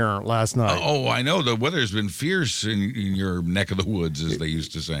situation here last night. Oh, I know. The weather's been fierce in your neck of the woods, as they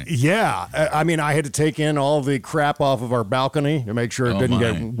used to say. Yeah. I mean, I had to take in all the crap off of our balcony to make sure it didn't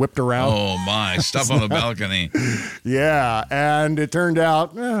get whipped around. Oh, my. Stuff on the balcony. Yeah. And it turned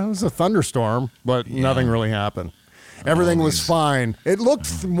out it was a thunderstorm, but nothing really happened. Everything was fine. It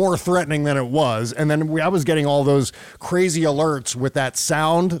looked more threatening than it was. And then I was getting all those crazy alerts with that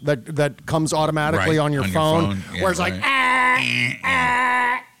sound that comes automatically on your phone. Yeah, where it's like,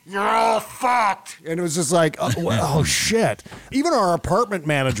 you're all fucked. And it was just like, oh shit. Even our apartment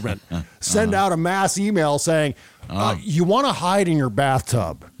management send out a mass email saying, you want to hide in your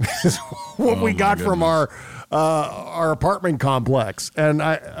bathtub. Is what we got from our apartment complex. And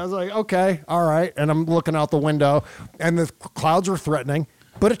I was like, okay, all right. And I'm looking out the window, and the clouds were threatening.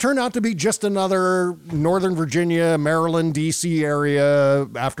 But it turned out to be just another Northern Virginia, Maryland, D.C. area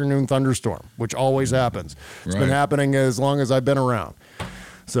afternoon thunderstorm, which always happens. It's been happening as long as I've been around.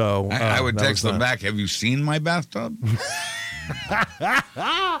 So I would text them back, have you seen my bathtub?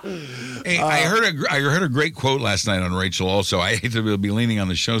 Hey, I heard a great quote last night on Rachel also. I hate to be leaning on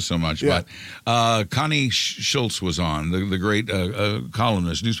the show so much, but Connie Schultz was on, the great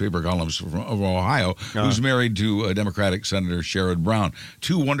columnist, newspaper columnist from Ohio, who's married to Democratic Senator Sherrod Brown.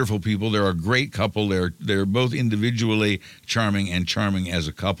 Two wonderful people. They're a great couple. They're both individually charming and charming as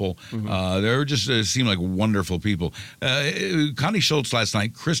a couple. They're just seem like wonderful people. Connie Schultz last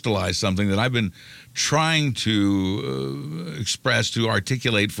night crystallized something that I've been trying to express, to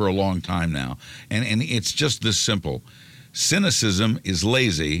articulate for a long time now. And it's just this simple. Cynicism is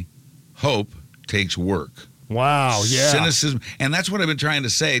lazy. Hope takes work. Wow, yeah. Cynicism, and that's what I've been trying to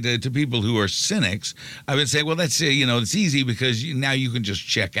say to people who are cynics. I've been saying, well, that's it's easy because now you can just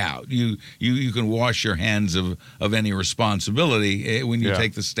check out. You can wash your hands of any responsibility when you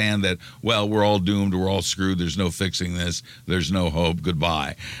take the stand that, well, we're all doomed, we're all screwed, there's no fixing this, there's no hope,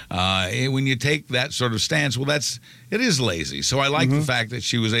 goodbye. When you take that sort of stance, well, it is lazy. So I like the fact that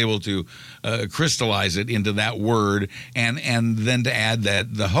she was able to crystallize it into that word, and then to add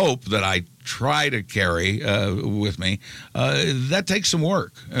that the hope that I try to carry with me, that takes some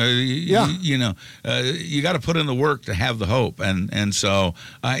work. You got to put in the work to have the hope, and so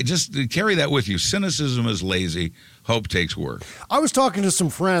I just carry that with you. Cynicism is lazy. Hope takes work. I was talking to some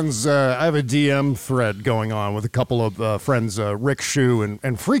friends. I have a DM thread going on with a couple of friends, Rick Shue and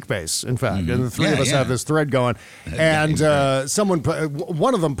Freakbase, in fact. And the three of us have this thread going. And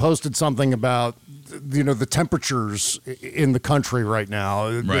one of them posted something about the temperatures in the country right now,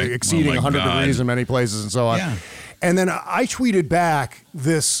 exceeding 100 degrees in many places and so on. Yeah. And then I tweeted back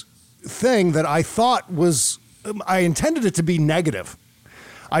this thing that I thought I intended it to be negative.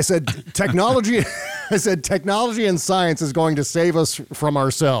 I said, technology and science is going to save us from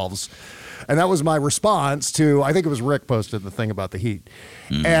ourselves. And that was my response to, I think it was Rick posted the thing about the heat.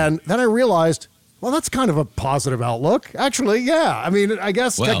 And then I realized, well, that's kind of a positive outlook. Actually, yeah. I mean, I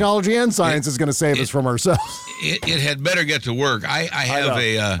guess technology and science is going to save us from ourselves. It had better get to work. I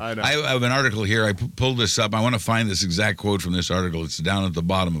have an article here. I pulled this up. I want to find this exact quote from this article. It's down at the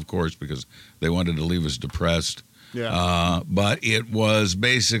bottom, of course, because they wanted to leave us depressed. Yeah. But it was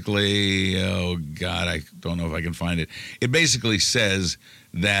basically, oh, God, I don't know if I can find it. It basically says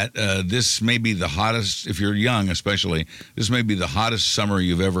that this may be the hottest, if you're young especially, this may be the hottest summer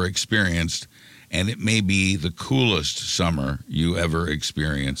you've ever experienced, and it may be the coolest summer you ever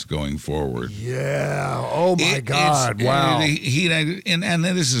experience going forward. Yeah. Oh, my God. Wow. The heat, and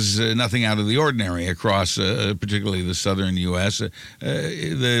this is nothing out of the ordinary across particularly the southern U.S.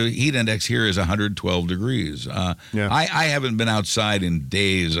 The heat index here is 112 degrees. I haven't been outside in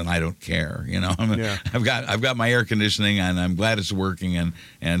days, and I don't care. I've got my air conditioning, and I'm glad it's working,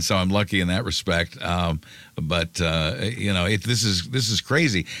 and so I'm lucky in that respect. But this is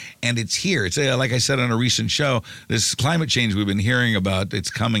crazy, and it's here. It's like I said on a recent show, this climate change we've been hearing about.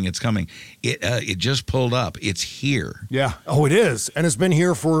 It's coming. It just pulled up. It's here. Yeah. Oh, it is, and it's been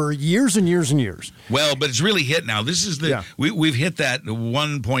here for years and years and years. Well, but it's really hit now. This is we've hit that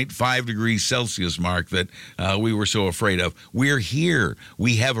 1.5 degrees Celsius mark that we were so afraid of. We're here.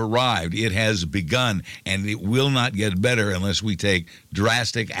 We have arrived. It has begun, and it will not get better unless we take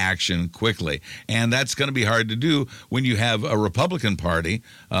drastic action quickly. And that's going to be hard to do when you have a Republican Party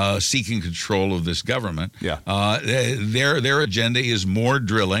seeking control control of this government. Yeah. Their agenda is more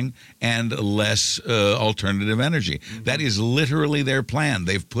drilling and less alternative energy. Mm-hmm. That is literally their plan.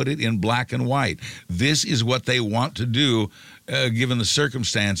 They've put it in black and white. This is what they want to do. Given the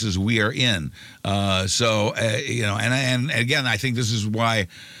circumstances we are in. And again, I think this is why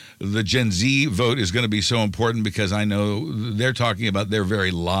the Gen Z vote is going to be so important, because I know they're talking about their very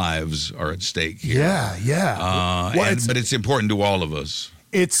lives are at stake here. Yeah. But it's important to all of us.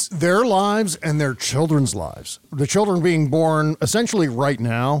 It's their lives and their children's lives. The children being born essentially right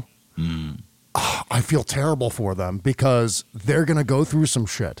now, I feel terrible for them, because they're going to go through some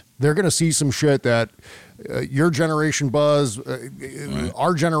shit. They're going to see some shit that your generation, Buzz,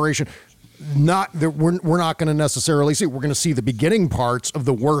 our generation, we're not going to necessarily see. We're going to see the beginning parts of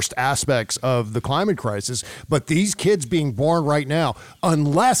the worst aspects of the climate crisis. But these kids being born right now,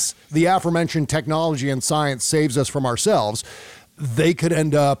 unless the aforementioned technology and science saves us from ourselves, they could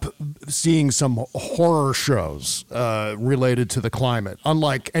end up seeing some horror shows related to the climate,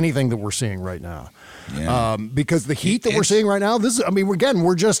 unlike anything that we're seeing right now. Yeah. Because the heat that we're seeing right now,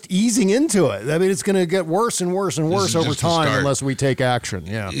 we're just easing into it. I mean, it's going to get worse and worse and worse over time unless we take action.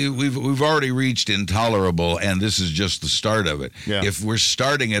 Yeah. We've already reached intolerable, and this is just the start of it. Yeah. If we're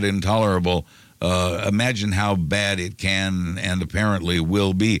starting at intolerable, imagine how bad it can and apparently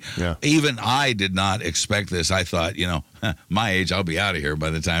will be. Yeah. Even I did not expect this. I thought, my age, I'll be out of here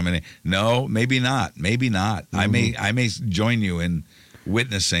by the time. No, maybe not. Maybe not. Mm-hmm. I may join you in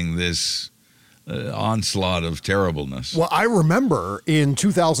witnessing this onslaught of terribleness. Well, I remember in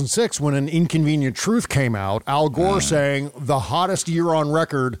 2006 when An Inconvenient Truth came out, Al Gore saying the hottest year on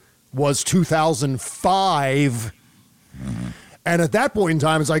record was 2005. And at that point in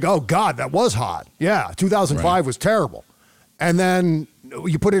time, it's like, oh, God, that was hot. Yeah, 2005 was terrible. And then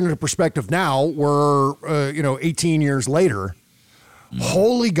you put it into perspective now, we're, 18 years later.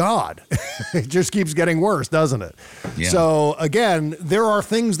 Holy God. It just keeps getting worse, doesn't it? Yeah. So, again, there are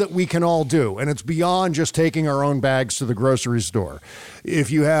things that we can all do, and it's beyond just taking our own bags to the grocery store.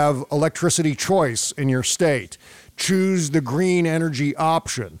 If you have electricity choice in your state, choose the green energy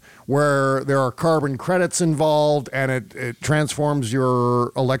option, where there are carbon credits involved, and it transforms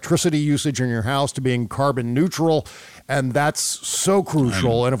your electricity usage in your house to being carbon neutral, and that's so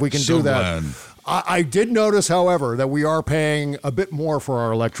crucial. And if we can do that. Glad. I did notice, however, that we are paying a bit more for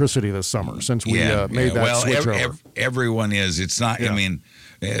our electricity this summer since we made that switch over. Everyone is. It's not,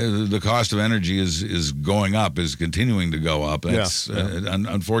 the cost of energy is going up, is continuing to go up. It's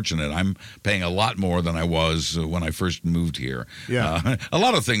unfortunate. I'm paying a lot more than I was when I first moved here. Yeah. A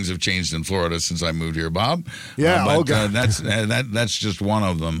lot of things have changed in Florida since I moved here, Bob. Yeah. That's just one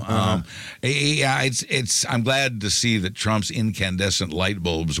of them. I'm glad to see that Trump's incandescent light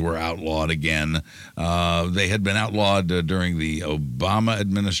bulbs were outlawed again. They had been outlawed during the Obama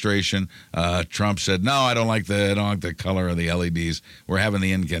administration. Trump said, "No, I don't like the color of the LEDs. We're having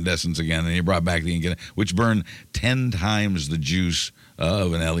the incandescents again," and he brought back the incandescents, which burn 10 times the juice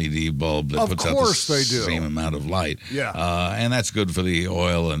of an LED bulb that puts out the same amount of light. Yeah. And that's good for the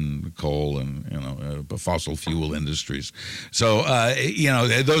oil and coal and fossil fuel industries. So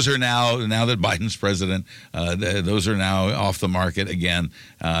those are now that Biden's president, those are now off the market again,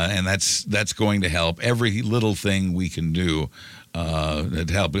 and that's going to help. Every little thing we can do that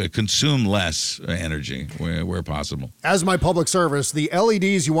help consume less energy where possible. As my public service, the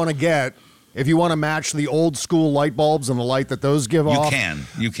LEDs you want to get, if you want to match the old school light bulbs and the light that those give off,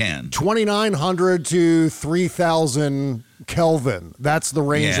 you can 2,900 to 3,000 Kelvin. That's the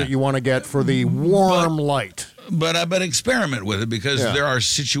range that you want to get for the warm light. But experiment with it, because there are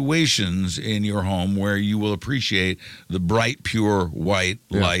situations in your home where you will appreciate the bright, pure white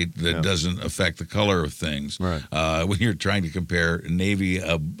light that doesn't affect the color of things. Right. When you're trying to compare navy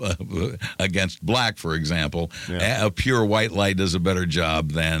against black, for example, a pure white light does a better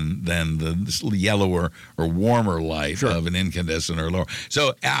job than the yellower or warmer light of an incandescent or lower.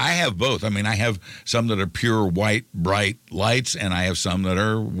 So I have both. I mean, I have some that are pure white, bright lights, and I have some that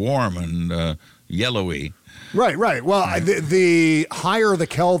are warm and yellowy. Right. Well, the higher the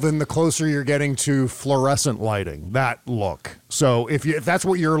Kelvin, the closer you're getting to fluorescent lighting, that look. So if that's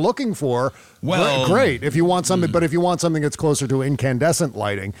what you're looking for, great. If you want something, but if you want something that's closer to incandescent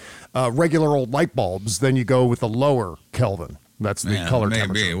lighting, regular old light bulbs, then you go with the lower Kelvin. That's the color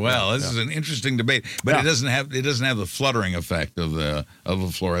temperature. Well, this is an interesting debate, but it doesn't have the fluttering effect of a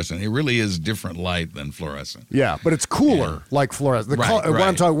fluorescent. It really is different light than fluorescent. Yeah, but it's cooler like fluorescent.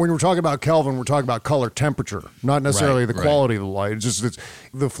 When we're talking about Kelvin, we're talking about color temperature, not necessarily the quality of the light. It's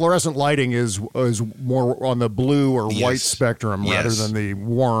the fluorescent lighting is more on the blue or white spectrum rather than the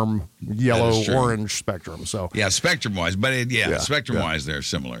warm yellow orange spectrum. So spectrum wise, but spectrum wise they're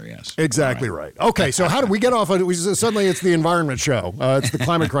similar. Yes, exactly right. Okay, so how do we get off of it? Suddenly it's the environment show. It's the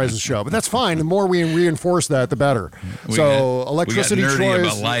climate crisis show, but that's fine. The more we reinforce that, the better. Electricity we got nerdy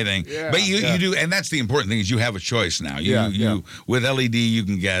choice about lighting, but you do, and that's the important thing is you have a choice now. You with LED you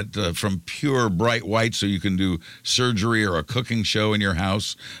can get from pure bright white, so you can do surgery or a cooking show in your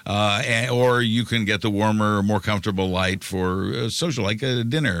house, or you can get the warmer, more comfortable light for social, like a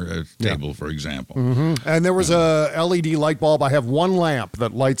dinner table, for example. Mm-hmm. And there was a LED light bulb. I have one lamp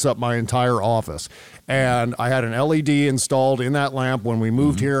that lights up my entire office. And I had an LED installed in that lamp when we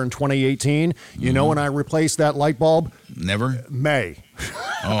moved here in 2018. You know when I replaced that light bulb? Never? May.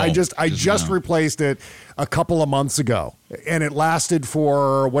 I just replaced it a couple of months ago. And it lasted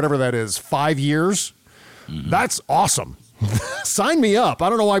for whatever that is, 5 years. Mm-hmm. That's awesome. Sign me up. I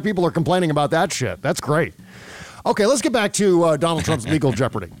don't know why people are complaining about that shit. That's great. Okay, let's get back to Donald Trump's legal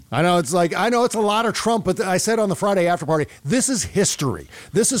jeopardy. I know it's a lot of Trump, but I said on the Friday after party, this is history.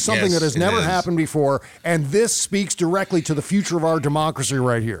 This is something that has never happened before, and this speaks directly to the future of our democracy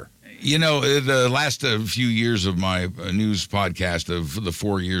right here. You know, the last few years of my news podcast of the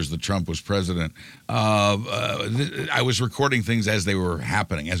 4 years that Trump was president, I was recording things as they were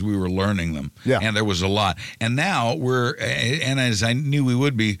happening, as we were learning them. Yeah. And there was a lot. And now and as I knew we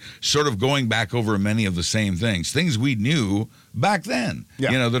would be, sort of going back over many of the same things we knew back then,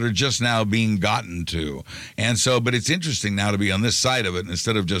 that are just now being gotten to. And so, but it's interesting now to be on this side of it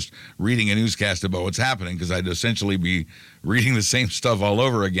instead of just reading a newscast about what's happening, because I'd essentially be reading the same stuff all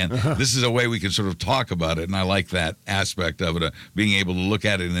over again. This is a way we can sort of talk about it, and I like that aspect of it, being able to look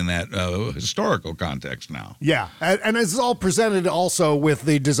at it in that historical context now. Yeah, and it's all presented also with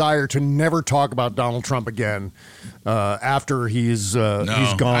the desire to never talk about Donald Trump again after he's gone.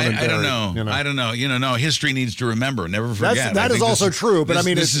 I don't know. I don't know. No, history needs to remember, never forget. That is also true, but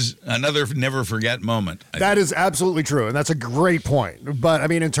this is another never forget moment. That is absolutely true, and that's a great point. But I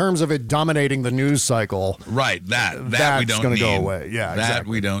mean, in terms of it dominating the news cycle, right? That we don't going to go away. Yeah, that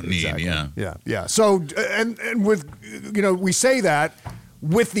exactly. we don't need. Exactly. Yeah. So, and with we say that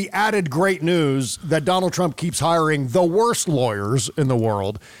with the added great news that Donald Trump keeps hiring the worst lawyers in the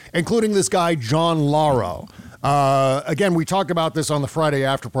world, including this guy John Lauro. Again, we talked about this on the Friday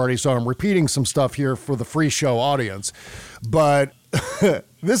after party, so I'm repeating some stuff here for the free show audience. But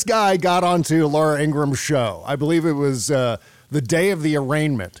this guy got onto Laura Ingram's show. I believe it was the day of the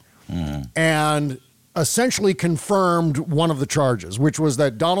arraignment, and essentially confirmed one of the charges, which was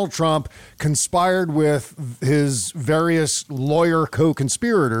that Donald Trump conspired with his various lawyer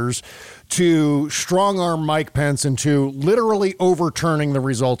co-conspirators to strong-arm Mike Pence into literally overturning the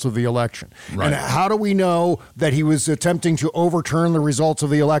results of the election. Right. And how do we know that he was attempting to overturn the results of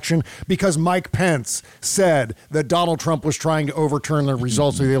the election? Because Mike Pence said that Donald Trump was trying to overturn the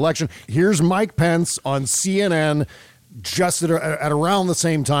results of the election. Here's Mike Pence on CNN just at around the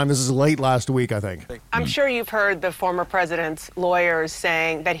same time. This is late last week, I think. I'm sure you've heard the former president's lawyers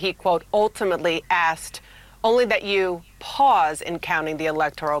saying that he, quote, ultimately asked only that you pause in counting the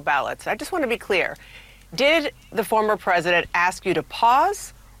electoral ballots. I just want to be clear. Did the former president ask you to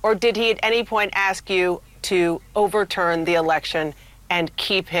pause, or did he at any point ask you to overturn the election and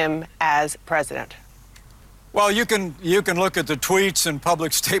keep him as president? Well, you can look at the tweets and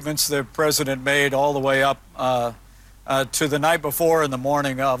public statements the president made all the way up to the night before and the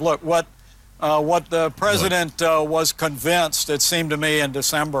morning of. Look, what the president was convinced, it seemed to me in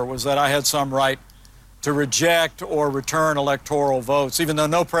December, was that I had some right to reject or return electoral votes, even though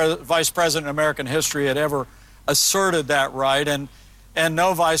no vice president in American history had ever asserted that right, and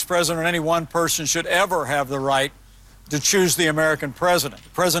no vice president or any one person should ever have the right to choose the American president. The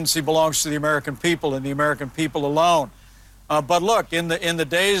presidency belongs to the American people and the American people alone. But look, in the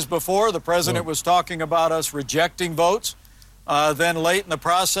days before, the president was talking about us rejecting votes. Then late in the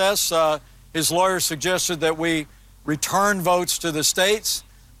process, his lawyers suggested that we return votes to the states.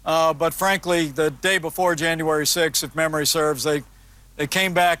 But frankly, the day before January 6th, if memory serves, they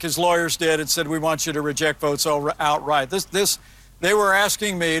came back, his lawyers did, and said, we want you to reject votes outright. They were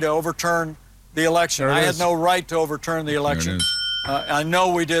asking me to overturn the election. I had no right to overturn the election. I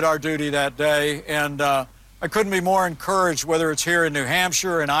know we did our duty that day, and I couldn't be more encouraged, whether it's here in New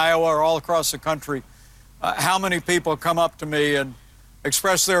Hampshire, in Iowa, or all across the country, how many people come up to me and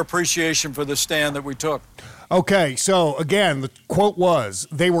express their appreciation for the stand that we took. Okay, so again, the quote was,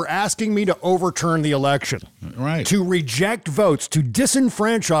 they were asking me to overturn the election. Right. To reject votes, to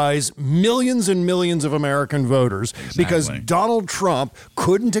disenfranchise millions and millions of American voters because Donald Trump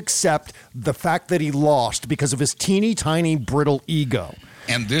couldn't accept the fact that he lost because of his teeny tiny brittle ego.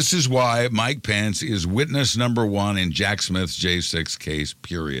 And this is why Mike Pence is witness number one in Jack Smith's J6 case,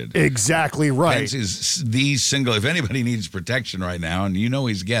 period. Exactly right. Pence is the single, if anybody needs protection right now, and you know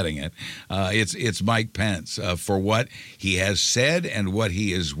he's getting it, it's Mike Pence for what he has said and what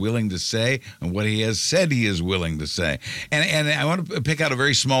he is willing to say and what he has said he is willing to say. And I want to pick out a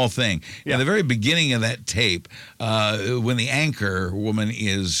very small thing. Yeah. In the very beginning of that tape, when the anchor woman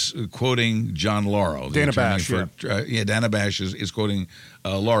is quoting John Lauro. Dana Bash. Dana Bash is quoting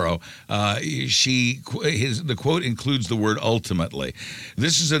Lauro. The quote includes the word ultimately.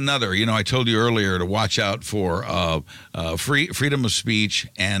 This is another, I told you earlier to watch out for freedom of speech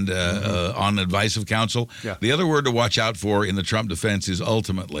and on advice of counsel. Yeah. The other word to watch out for in the Trump defense is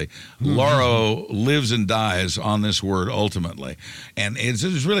ultimately. Lauro lives and dies on this word ultimately. And it's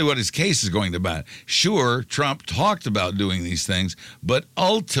really what his case is going about. Sure, Trump talked about doing these things, but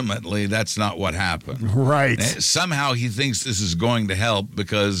ultimately that's not what happened. Right. Somehow he thinks this is going to help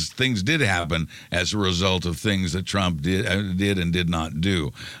because things did happen as a result of things that Trump did and did not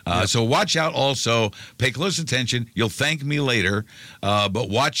do. So watch out also. Pay close attention. You'll thank me later. But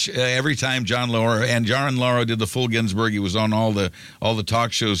watch every time John Lauro did the full Ginsburg. He was on all the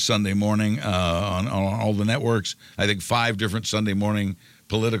talk shows Sunday morning on all the networks. I think 5 different Sunday morning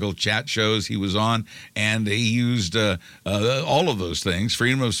political chat shows he was on, and he used all of those things,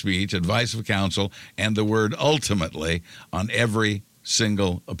 freedom of speech, advice of counsel, and the word ultimately on every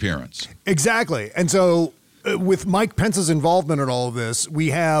single appearance. Exactly. And so with Mike Pence's involvement in all of this,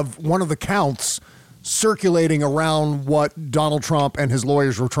 we have one of the counts circulating around what Donald Trump and his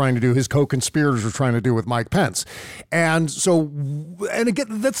lawyers were trying to do, his co-conspirators were trying to do with Mike Pence. And so, and again,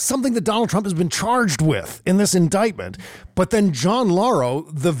 that's something that Donald Trump has been charged with in this indictment. But then John Lauro,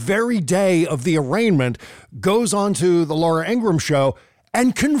 the very day of the arraignment, goes on to the Laura Ingraham show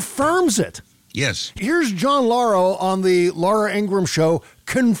and confirms it. Yes. Here's John Lauro on the Laura Ingraham show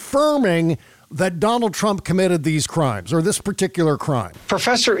confirming that Donald Trump committed these crimes, or this particular crime.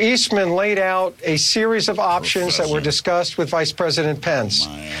 Professor Eastman laid out a series of options that were discussed with Vice President Pence.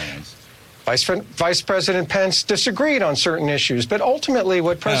 Vice President Pence disagreed on certain issues, but ultimately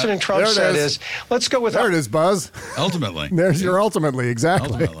what President Trump said is, let's go with... There it is, Buzz. Ultimately. There's your ultimately,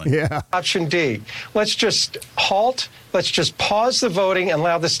 exactly. Ultimately. Yeah. Option D. Let's just halt. Let's just pause the voting and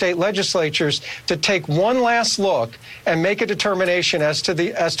allow the state legislatures to take one last look and make a determination as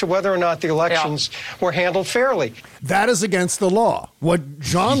to whether or not the elections were handled fairly. That is against the law. What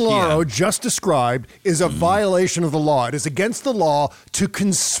John Lauro just described is a violation of the law. It is against the law to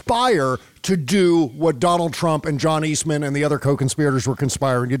conspire to do what Donald Trump and John Eastman and the other co-conspirators were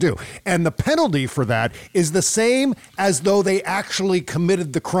conspiring to do. And the penalty for that is the same as though they actually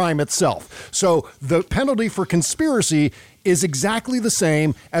committed the crime itself. So the penalty for conspiracy is exactly the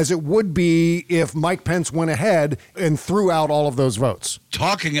same as it would be if Mike Pence went ahead and threw out all of those votes.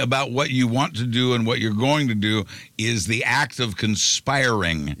 Talking about what you want to do and what you're going to do is the act of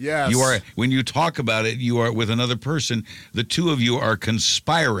conspiring. Yes. You are, when you talk about it, you are with another person. The two of you are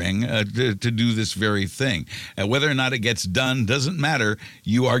conspiring to do this very thing. Whether or not it gets done doesn't matter.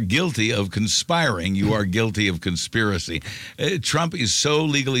 You are guilty of conspiring. You are guilty of conspiracy. Trump is so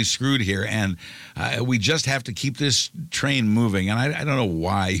legally screwed here, and we just have to keep this train moving. And I don't know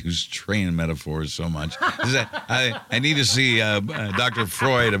why I use train metaphors so much. I need to see Dr.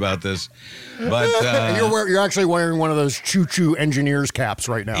 Freud about this. But you're actually wearing one of those choo-choo engineer's caps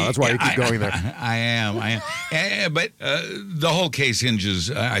right now. That's why you keep going there. I am. But the whole case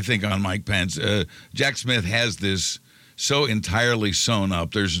hinges, I think, on Mike Pence. Jack Smith has this so entirely sewn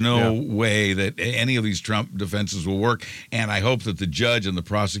up. There's no way that any of these Trump defenses will work. And I hope that the judge and the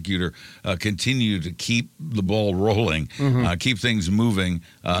prosecutor continue to keep the ball rolling, keep things moving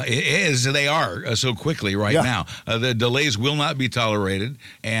as they are so quickly right now. The delays will not be tolerated,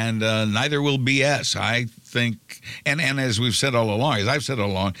 and neither will BS. I think, and as we've said all along, as I've said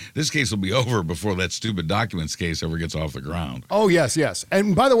all along, this case will be over before that stupid documents case ever gets off the ground. Oh, yes.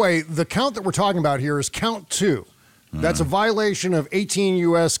 And by the way, the count that we're talking about here is count 2. That's a violation of 18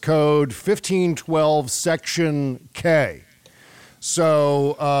 U.S. Code 1512 Section K.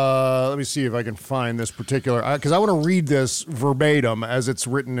 So let me see if I can find this particular, because I want to read this verbatim as it's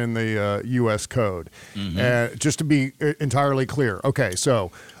written in the U.S. Code, just to be entirely clear. Okay,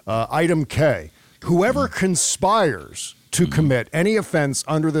 so item K, whoever conspires to commit any offense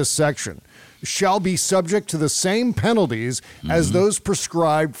under this section shall be subject to the same penalties as those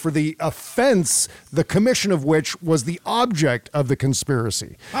prescribed for the offense, the commission of which was the object of the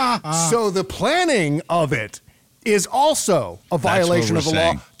conspiracy. So the planning of it is also a violation of the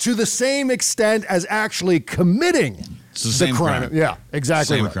law to the same extent as actually committing It's the same crime. Yeah,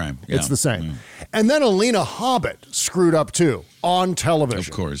 exactly. Same right. crime. It's Yeah. the same. And then Alina Hobbit screwed up too on television.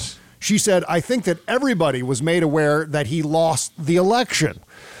 Of course. She said, I think that everybody was made aware that he lost the election.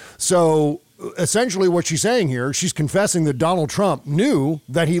 So essentially what she's saying here, she's confessing that Donald Trump knew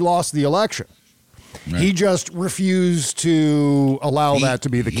that he lost the election. Right. He just refused to allow that to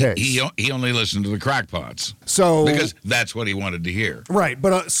be the case. He only listened to the crackpots. So because that's what he wanted to hear. Right,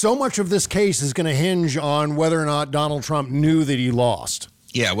 but so much of this case is going to hinge on whether or not Donald Trump knew that he lost.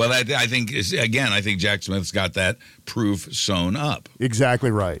 Yeah, well, I think, again, I think Jack Smith's got that proof sewn up. Exactly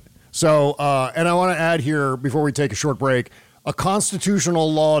right. So, and I want to add here, before we take a short break, a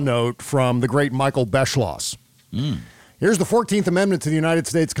constitutional law note from the great Michael Beschloss. Here's the 14th Amendment to the United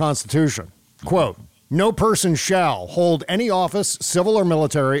States Constitution. Quote, no person shall hold any office, civil or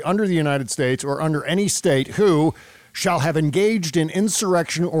military, under the United States or under any state who shall have engaged in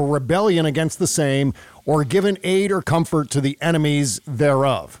insurrection or rebellion against the same or given aid or comfort to the enemies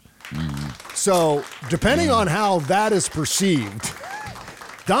thereof. So, depending on how that is perceived,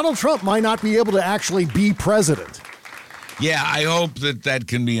 Donald Trump might not be able to actually be president. Yeah, I hope that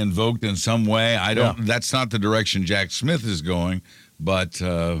can be invoked in some way. That's not the direction Jack Smith is going. But,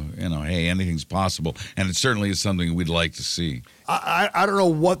 hey, anything's possible. And it certainly is something we'd like to see. I don't know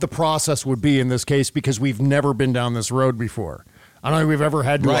what the process would be in this case because we've never been down this road before. I don't think we've ever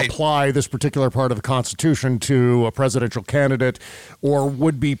had to apply this particular part of the Constitution to a presidential candidate or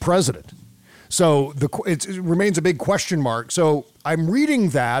would-be president. So it remains a big question mark. So I'm reading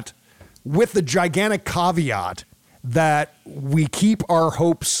that with the gigantic caveat that we keep our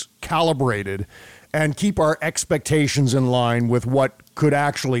hopes calibrated and keep our expectations in line with what could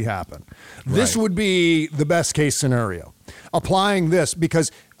actually happen. This would be the best case scenario. Applying this, because,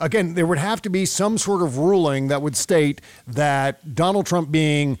 again, there would have to be some sort of ruling that would state that Donald Trump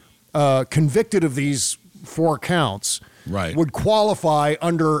being convicted of these 4 counts would qualify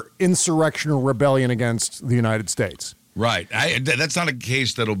under insurrection or rebellion against the United States. Right. That's not a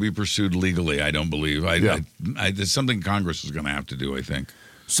case that'll be pursued legally, I don't believe. It's something Congress is going to have to do, I think.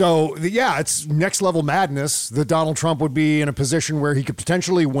 So, it's next level madness that Donald Trump would be in a position where he could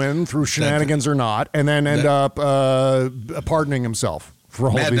potentially win through shenanigans or not, and then end up pardoning himself for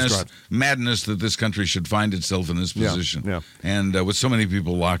all of these crimes. Madness that this country should find itself in this position. Yeah. And with so many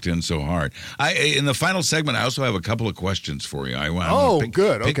people locked in so hard. In the final segment, I also have a couple of questions for you.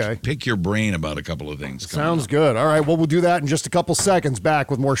 Pick your brain about a couple of things. Sounds good. All right, well, we'll do that in just a couple seconds.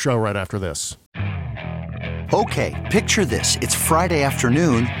 Back with more show right after this. Okay, picture this. It's Friday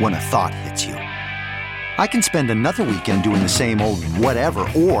afternoon when a thought hits you. I can spend another weekend doing the same old whatever,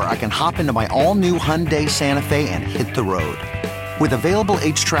 or I can hop into my all-new Hyundai Santa Fe and hit the road. With available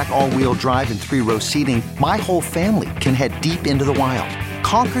H-Track all-wheel drive and 3-row seating, my whole family can head deep into the wild.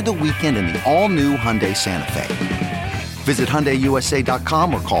 Conquer the weekend in the all-new Hyundai Santa Fe. Visit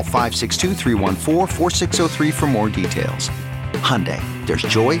HyundaiUSA.com or call 562-314-4603 for more details. Hyundai, there's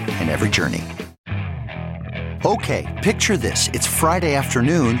joy in every journey. Okay, picture this. It's Friday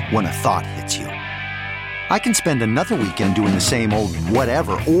afternoon when a thought hits you. I can spend another weekend doing the same old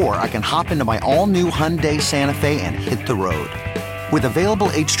whatever, or I can hop into my all-new Hyundai Santa Fe and hit the road. With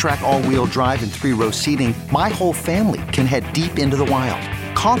available H-Track all-wheel drive and 3-row seating, my whole family can head deep into the wild.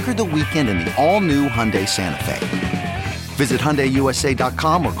 Conquer the weekend in the all-new Hyundai Santa Fe. Visit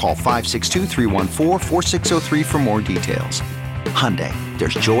HyundaiUSA.com or call 562-314-4603 for more details. Hyundai,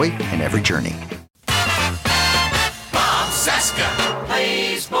 there's joy in every journey. Saska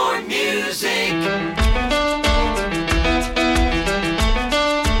plays more music.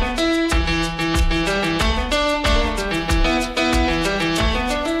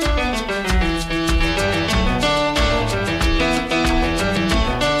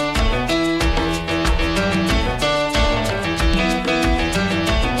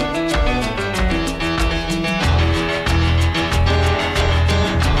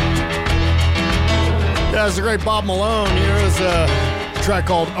 That's the great Bob Malone. Here's a track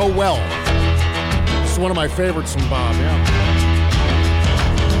called Oh Well. It's one of my favorites from Bob,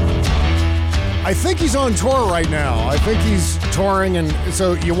 I think he's on tour right now. I think he's touring, and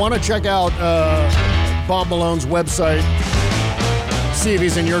so you want to check out Bob Malone's website, see if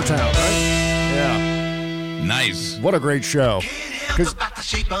he's in your town, right? Yeah. Nice. What a great show.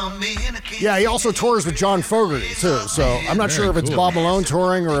 Yeah, he also tours with John Fogerty, too. So I'm not sure if it's Bob Malone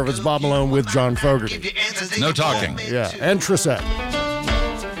touring or if it's Bob Malone with John Fogerty. No talking. Yeah, and Trissette.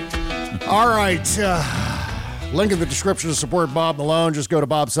 All right. Link in the description to support Bob Malone. Just go to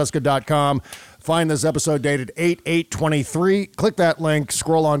bobcesca.com. Find this episode dated 8/8/23. Click that link,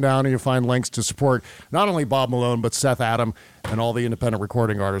 scroll on down, and you'll find links to support not only Bob Malone, but Seth Adam and all the independent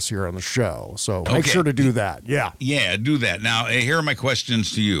recording artists here on the show. So make sure to do that. Yeah. Yeah, do that. Now, here are my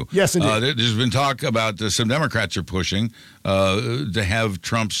questions to you. Yes, indeed. There's been talk about some Democrats are pushing to have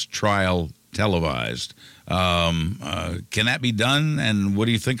Trump's trial televised. Can that be done? And what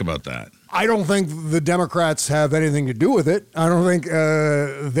do you think about that? I don't think the Democrats have anything to do with it. I don't think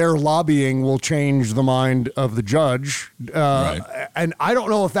their lobbying will change the mind of the judge. Right. And I don't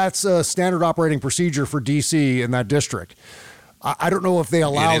know if that's a standard operating procedure for D.C. in that district. I don't know if they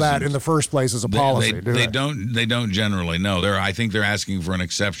allow that in the first place as a policy. They don't generally. No, I think they're asking for an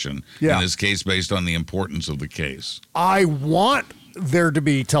exception in this case based on the importance of the case. I want there to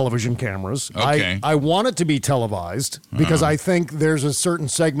be television cameras. Okay. I want it to be televised because I think there's a certain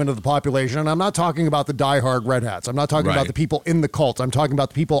segment of the population, and I'm not talking about the diehard red hats. I'm not talking about the people in the cult. I'm talking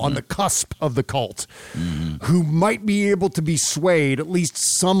about the people on the cusp of the cult who might be able to be swayed, at least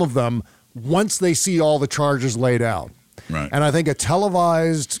some of them, once they see all the charges laid out. Right. And I think a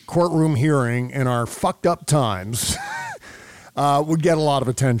televised courtroom hearing in our fucked up times would get a lot of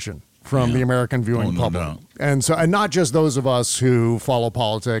attention from the American viewing public. Doubt. And not just those of us who follow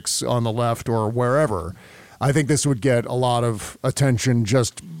politics on the left or wherever. I think this would get a lot of attention,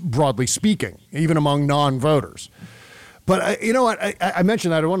 just broadly speaking, even among non-voters. But you know what? I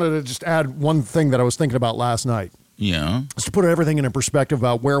mentioned that. I wanted to just add one thing that I was thinking about last night. Yeah. Just to put everything in perspective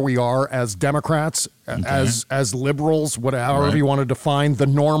about where we are as Democrats, as liberals, however you want to define the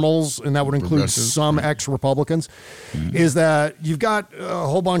normals, and that would include some ex-Republicans, is that you've got a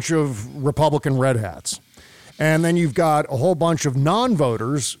whole bunch of Republican red hats. And then you've got a whole bunch of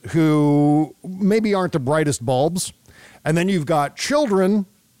non-voters who maybe aren't the brightest bulbs. And then you've got children,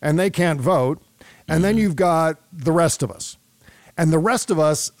 and they can't vote. And then you've got the rest of us. And the rest of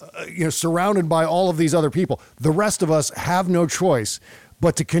us, surrounded by all of these other people, the rest of us have no choice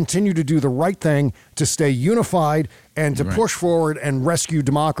but to continue to do the right thing, to stay unified, and to push forward and rescue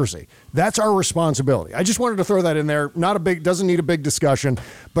democracy. That's our responsibility. I just wanted to throw that in there. Doesn't need a big discussion,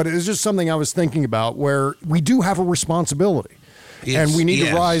 but it is just something I was thinking about where we do have a responsibility. And we need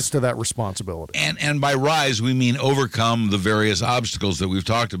to rise to that responsibility. And by rise, we mean overcome the various obstacles that we've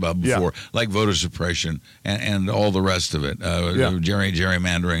talked about before, like voter suppression and all the rest of it,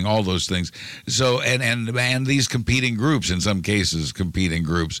 gerrymandering, all those things. So and these competing groups, in some cases,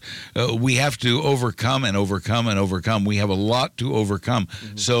 we have to overcome and overcome and overcome. We have a lot to overcome.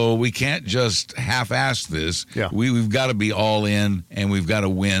 So we can't just half-ass this. Yeah. We've got to be all in, and we've got to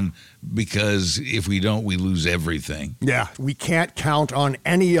win. Because if we don't, we lose everything. Yeah, we can't count on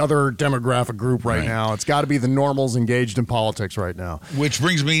any other demographic group right now. It's got to be the normals engaged in politics right now. Which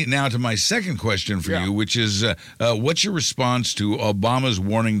brings me now to my second question for you, which is what's your response to Obama's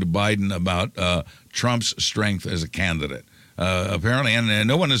warning to Biden about Trump's strength as a candidate? Apparently, and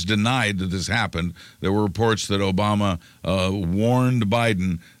no one has denied that this happened. There were reports that Obama warned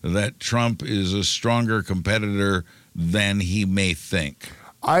Biden that Trump is a stronger competitor than he may think.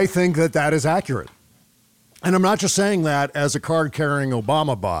 I think that is accurate. And I'm not just saying that as a card-carrying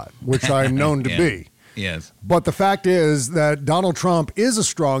Obama bot, which I'm known to be. Yes. But the fact is that Donald Trump is a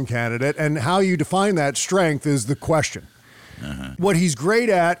strong candidate, and how you define that strength is the question. What he's great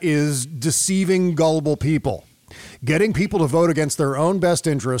at is deceiving gullible people, getting people to vote against their own best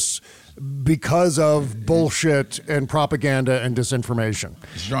interests because of bullshit and propaganda and disinformation.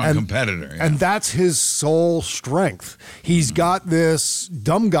 Strong competitor. Yeah. And that's his sole strength. He's got this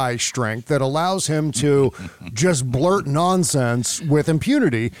dumb guy strength that allows him to just blurt nonsense with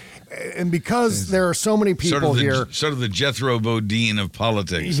impunity. And because there are so many people here... Sort of the Jethro Bodine of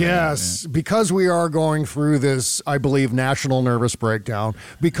politics. Yes, because we are going through this, I believe, national nervous breakdown,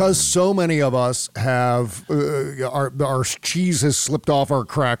 because so many of us have... our cheese has slipped off our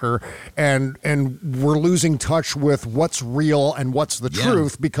cracker, and we're losing touch with what's real and what's the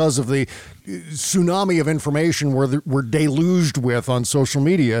truth because of the tsunami of information we're deluged with on social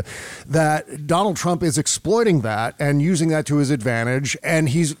media, that Donald Trump is exploiting that and using that to his advantage, and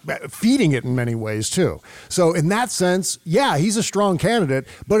he's feeding it in many ways too. So in that sense, yeah, he's a strong candidate,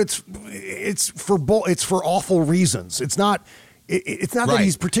 but it's for awful reasons. It's not it's not that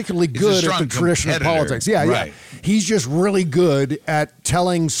he's particularly good at the tradition of politics. Yeah, right. yeah. He's just really good at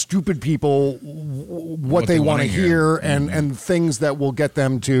telling stupid people what they want to hear and things that will get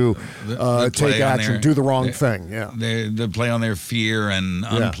them to take action, do the wrong thing. Yeah, they play on their fear and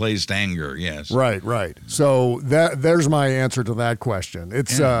unplaced anger. Yes, right. So there's my answer to that question.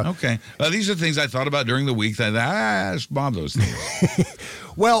 It's okay. These are things I thought about during the week that I asked Bob those things.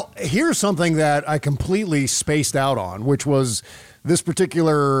 Well, here's something that I completely spaced out on, which was this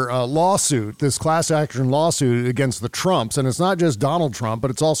particular lawsuit, this class action lawsuit against the Trumps. And it's not just Donald Trump,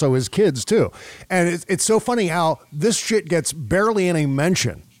 but it's also his kids, too. And it's so funny how this shit gets barely any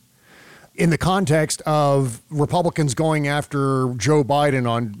mention in the context of Republicans going after Joe Biden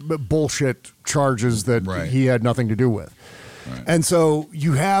on bullshit charges that he had nothing to do with. Right. And so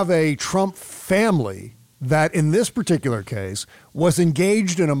you have a Trump family that in this particular case was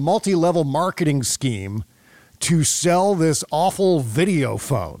engaged in a multi-level marketing scheme to sell this awful video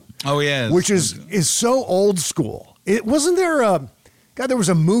phone. Oh, yeah. Which is so old school. It wasn't there there was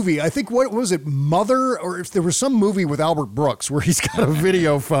a movie, I think, what was it, Mother? Or if there was some movie with Albert Brooks where he's got a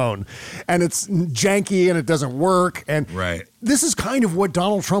video phone and it's janky and it doesn't work. And this is kind of what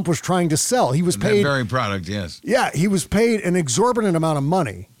Donald Trump was trying to sell. He was paid. That very product, yes. Yeah, he was paid an exorbitant amount of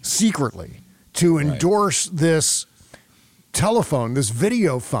money secretly to endorse this telephone, this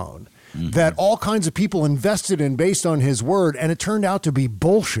video phone that all kinds of people invested in based on his word, and it turned out to be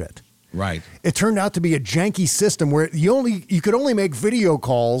bullshit. Right. It turned out to be a janky system where you could only make video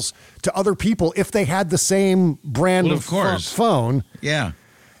calls to other people if they had the same brand of phone. Yeah.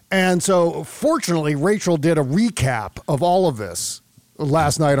 And so, fortunately, Rachel did a recap of all of this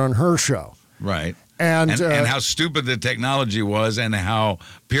last night on her show. Right. And how stupid the technology was and how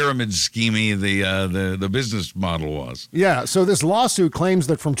pyramid schemy the business model was. Yeah, so this lawsuit claims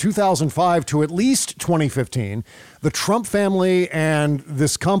that from 2005 to at least 2015, the Trump family and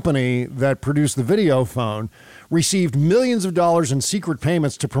this company that produced the video phone received millions of dollars in secret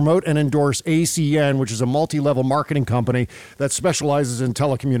payments to promote and endorse ACN, which is a multi-level marketing company that specializes in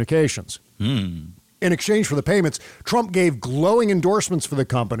telecommunications. In exchange for the payments, Trump gave glowing endorsements for the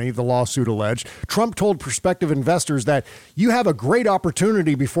company, the lawsuit alleged. Trump told prospective investors that you have a great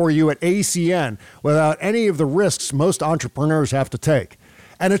opportunity before you at ACN without any of the risks most entrepreneurs have to take.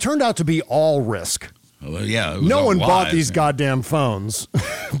 And it turned out to be all risk. Well, yeah, no one bought these goddamn phones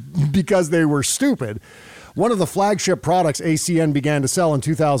because they were stupid. One of the flagship products ACN began to sell in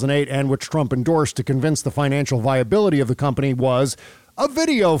 2008 and which Trump endorsed to convince the financial viability of the company was a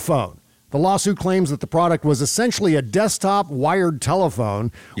video phone. The lawsuit claims that the product was essentially a desktop wired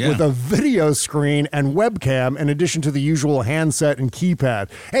telephone with a video screen and webcam in addition to the usual handset and keypad.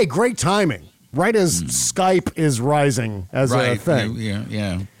 Hey, great timing. Right as Skype is rising as a thing.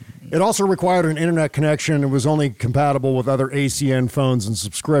 Yeah. It also required an internet connection and was only compatible with other ACN phones and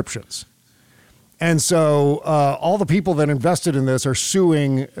subscriptions. And so all the people that invested in this are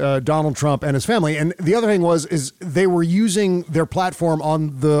suing Donald Trump and his family. And the other thing is they were using their platform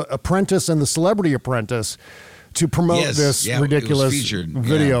on The Apprentice and The Celebrity Apprentice to promote this ridiculous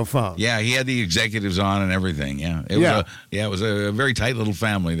video phone. Yeah, he had the executives on and everything. Yeah, it was a very tight little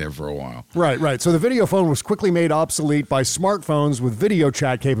family there for a while. Right. So the video phone was quickly made obsolete by smartphones with video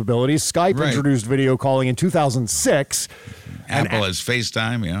chat capabilities. Skype introduced video calling in 2006. Apple has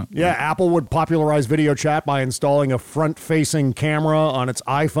FaceTime, Yeah, Apple would popularize video chat by installing a front-facing camera on its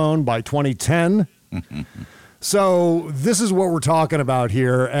iPhone by 2010. So this is what we're talking about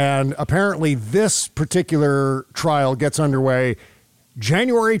here, and apparently this particular trial gets underway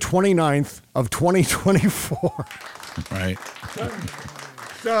January 29th of 2024. Right.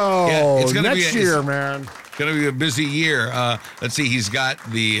 So it's gonna next year, man. Going to be a busy year. Let's see. He's got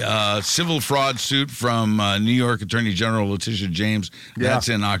the civil fraud suit from New York Attorney General Letitia James. That's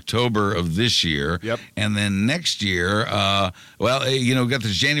in October of this year. Yep. And then next year, got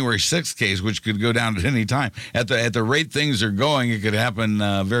this January 6th case, which could go down at any time. At the rate things are going, it could happen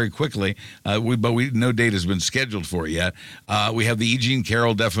very quickly. But no date has been scheduled for it yet. We have the E. Jean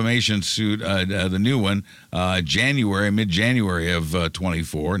Carroll defamation suit, the new one, mid-January of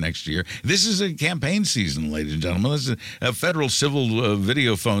 24 next year. This is a campaign season, ladies and gentlemen. This is a federal civil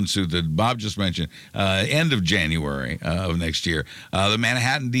video phone suit that Bob just mentioned, end of January of next year. The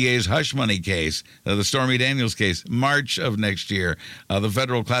Manhattan DA's hush money case, the Stormy Daniels case, March of next year. The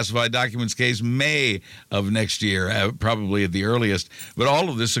federal classified documents case, May of next year, probably at the earliest. But all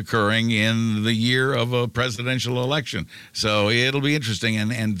of this occurring in the year of a presidential election. So it'll be interesting,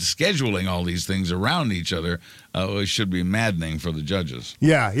 and scheduling all these things around each other other should be maddening for the judges.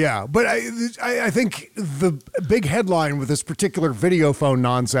 Yeah. But I think the big headline with this particular video phone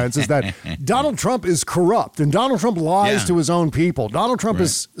nonsense is that Donald Trump is corrupt and Donald Trump lies to his own people. Donald Trump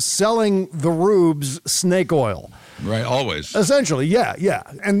is selling the rubes snake oil. Right, always. Essentially, yeah.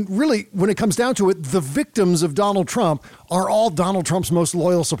 And really, when it comes down to it, the victims of Donald Trump are all Donald Trump's most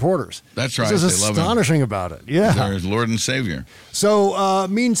loyal supporters. That's right. This is astonishing about it. Yeah. They're his Lord and Savior. So,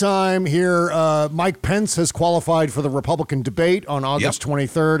 meantime, here, Mike Pence has qualified for the Republican debate on August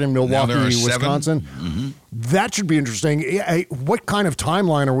 23rd in Milwaukee, Wisconsin. Mm-hmm. That should be interesting. Hey, what kind of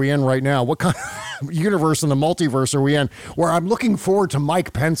timeline are we in right now? What kind of universe in the multiverse are we in where I'm looking forward to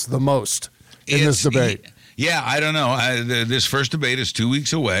Mike Pence the most in this debate? Yeah, I don't know. This first debate is 2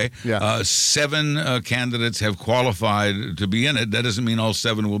 weeks away. Yeah. 7 candidates have qualified to be in it. That doesn't mean all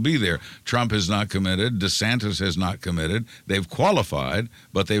 7 will be there. Trump has not committed. DeSantis has not committed. They've qualified,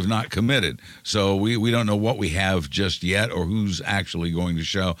 but they've not committed. So we don't know what we have just yet or who's actually going to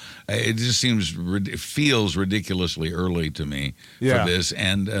show. It just feels ridiculously early to me for this.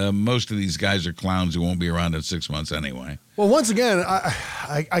 And most of these guys are clowns who won't be around in 6 months anyway. Well, once again,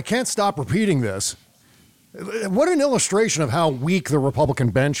 I can't stop repeating this. What an illustration of how weak the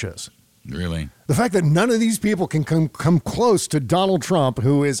Republican bench is. Really? The fact that none of these people can come close to Donald Trump,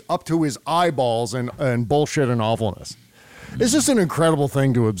 who is up to his eyeballs in bullshit and awfulness. It's just an incredible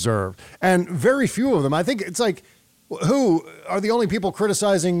thing to observe. And very few of them, I think it's like, who are the only people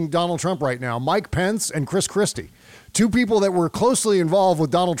criticizing Donald Trump right now? Mike Pence and Chris Christie. 2 people that were closely involved with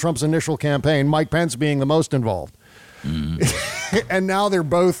Donald Trump's initial campaign, Mike Pence being the most involved. And now they're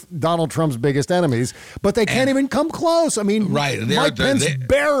both Donald Trump's biggest enemies, but they can't even come close. I mean, Mike Pence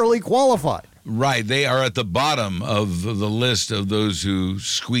barely qualified. Right. They are at the bottom of the list of those who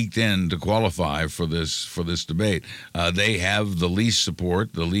squeaked in to qualify for this debate. They have the least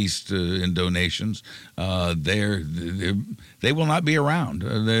support, the least in donations. They will not be around.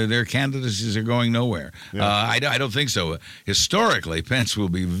 Their candidacies are going nowhere. Yeah. I don't think so. Historically, Pence will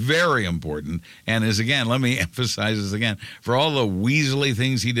be very important. And let me emphasize this again, for all the weaselly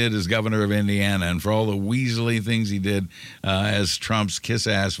things he did as governor of Indiana and for all the weaselly things he did as Trump's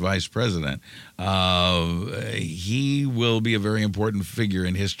kiss-ass vice president, he will be a very important figure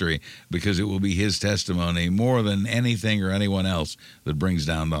in history because it will be his testimony more than anything or anyone else that brings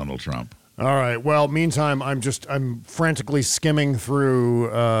down Donald Trump. All right. Well, meantime, I'm frantically skimming through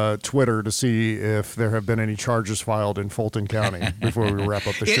Twitter to see if there have been any charges filed in Fulton County before we wrap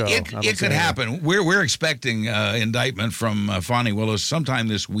up the show. It could happen. We're expecting indictment from Fani Willis sometime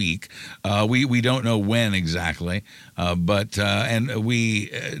this week. We don't know when exactly, but we're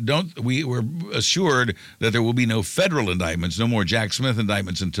assured that there will be no federal indictments, no more Jack Smith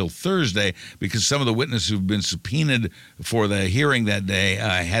indictments until Thursday, because some of the witnesses who've been subpoenaed for the hearing that day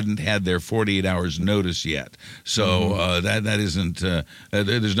hadn't had their 48 hours notice yet. So that isn't,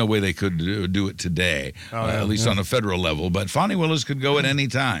 there's no way they could do it today, at least on a federal level. But Fani Willis could go at any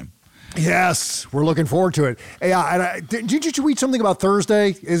time. Yes, we're looking forward to it. Yeah, did you tweet something about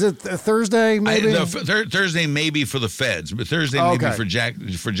Thursday? Is it Thursday? Maybe Thursday, maybe for the feds, but Thursday maybe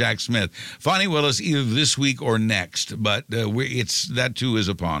for Jack Smith. Fani Willis either this week or next, but that too is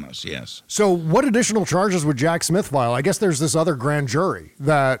upon us. Yes. So, what additional charges would Jack Smith file? I guess there's this other grand jury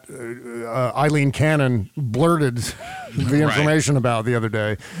that Eileen Cannon blurted the information about the other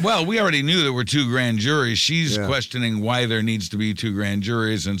day. Well, we already knew there were 2 grand juries. She's questioning why there needs to be 2 grand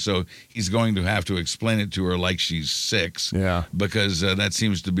juries, and so he's going to have to explain it to her like she's 6. Yeah. Because that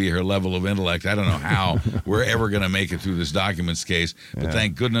seems to be her level of intellect. I don't know how we're ever going to make it through this documents case, but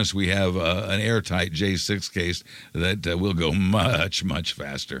thank goodness we have an airtight J6 case that will go much, much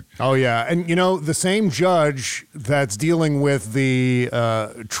faster. Oh, yeah. And, the same judge that's dealing with the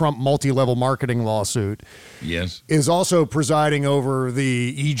Trump multi-level marketing lawsuit is also presiding over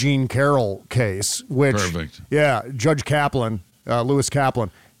the E. Jean Carroll case, which, Judge Kaplan, Lewis Kaplan,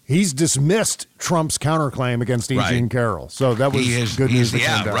 he's dismissed Trump's counterclaim against E. Jean Carroll. So that was good news.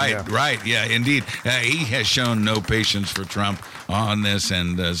 Right, indeed. He has shown no patience for Trump on this,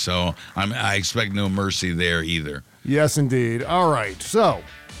 and so I expect no mercy there either. Yes, indeed. All right, so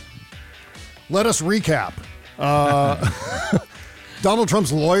let us recap. Donald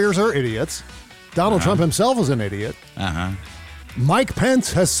Trump's lawyers are idiots. Donald Trump himself is an idiot. Mike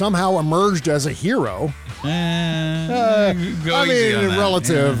Pence has somehow emerged as a hero. Relative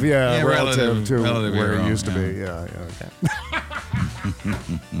to where he used to be.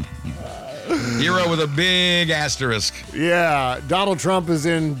 Hero with a big asterisk. Yeah, Donald Trump is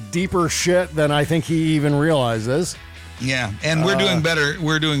in deeper shit than I think he even realizes. Yeah, and we're doing better.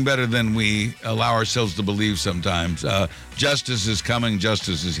 We're doing better than we allow ourselves to believe sometimes. Justice is coming.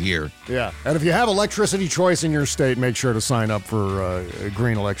 Justice is here. Yeah, and if you have electricity choice in your state, make sure to sign up for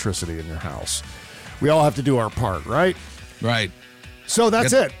green electricity in your house. We all have to do our part, right? Right. So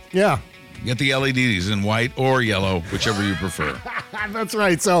that's it. Yeah. Get the LEDs in white or yellow, whichever you prefer. That's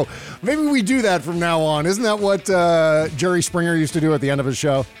right. So maybe we do that from now on. Isn't that what Jerry Springer used to do at the end of his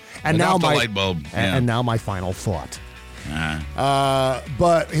show? And Without now the light bulb. And now my final thought.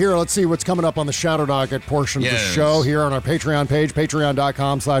 But here, let's see what's coming up on the Shadow Docket portion of the show here on our Patreon page,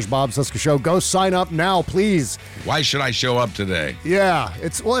 patreon.com/Bob Cesca Show. Go sign up now, please. Why should I show up today? Yeah,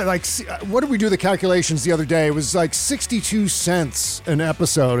 it's like, what did we do the calculations the other day? It was like 62 cents an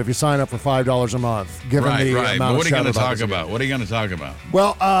episode if you sign up for $5 a month, given the amount But of what are you going to Shadow talk Dockets. about? What are you going to talk about?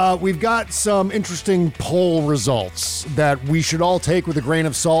 Well, we've got some interesting poll results that we should all take with a grain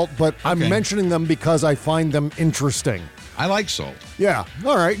of salt, but I'm mentioning them because I find them interesting. I like salt. Yeah.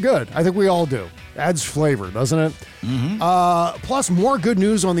 All right, good. I think we all do. Adds flavor, doesn't it? Mm-hmm. Plus, more good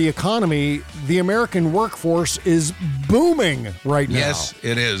news on the economy. The American workforce is booming right now. Yes,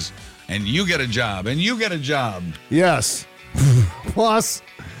 it is. And you get a job. And you get a job. Yes. Plus,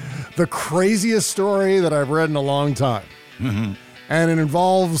 the craziest story that I've read in a long time. Mm-hmm. And it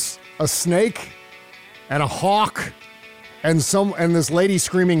involves a snake and a hawk and this lady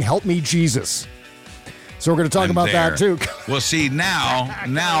screaming, "Help me, Jesus." So we're going to talk about that too. Well, see, now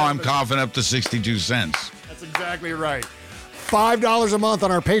I'm coughing up to 62 cents. That's exactly right. $5 a month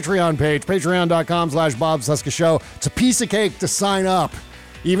on our Patreon page, patreon.com/Bob Cesca Show. It's a piece of cake to sign up.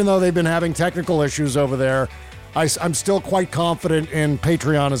 Even though they've been having technical issues over there, I'm still quite confident in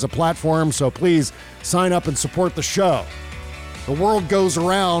Patreon as a platform, so please sign up and support the show. The world goes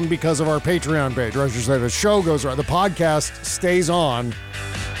around because of our Patreon page, or I should say the show goes around. The podcast stays on,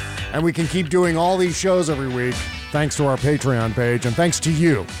 and we can keep doing all these shows every week thanks to our Patreon page, and thanks to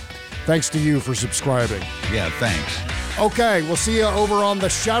you. Thanks to you for subscribing. Yeah, thanks. Okay, we'll see you over on the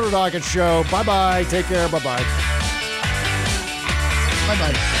Shadow Docket Show. Bye-bye. Take care. Bye-bye.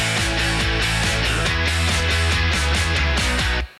 Bye-bye.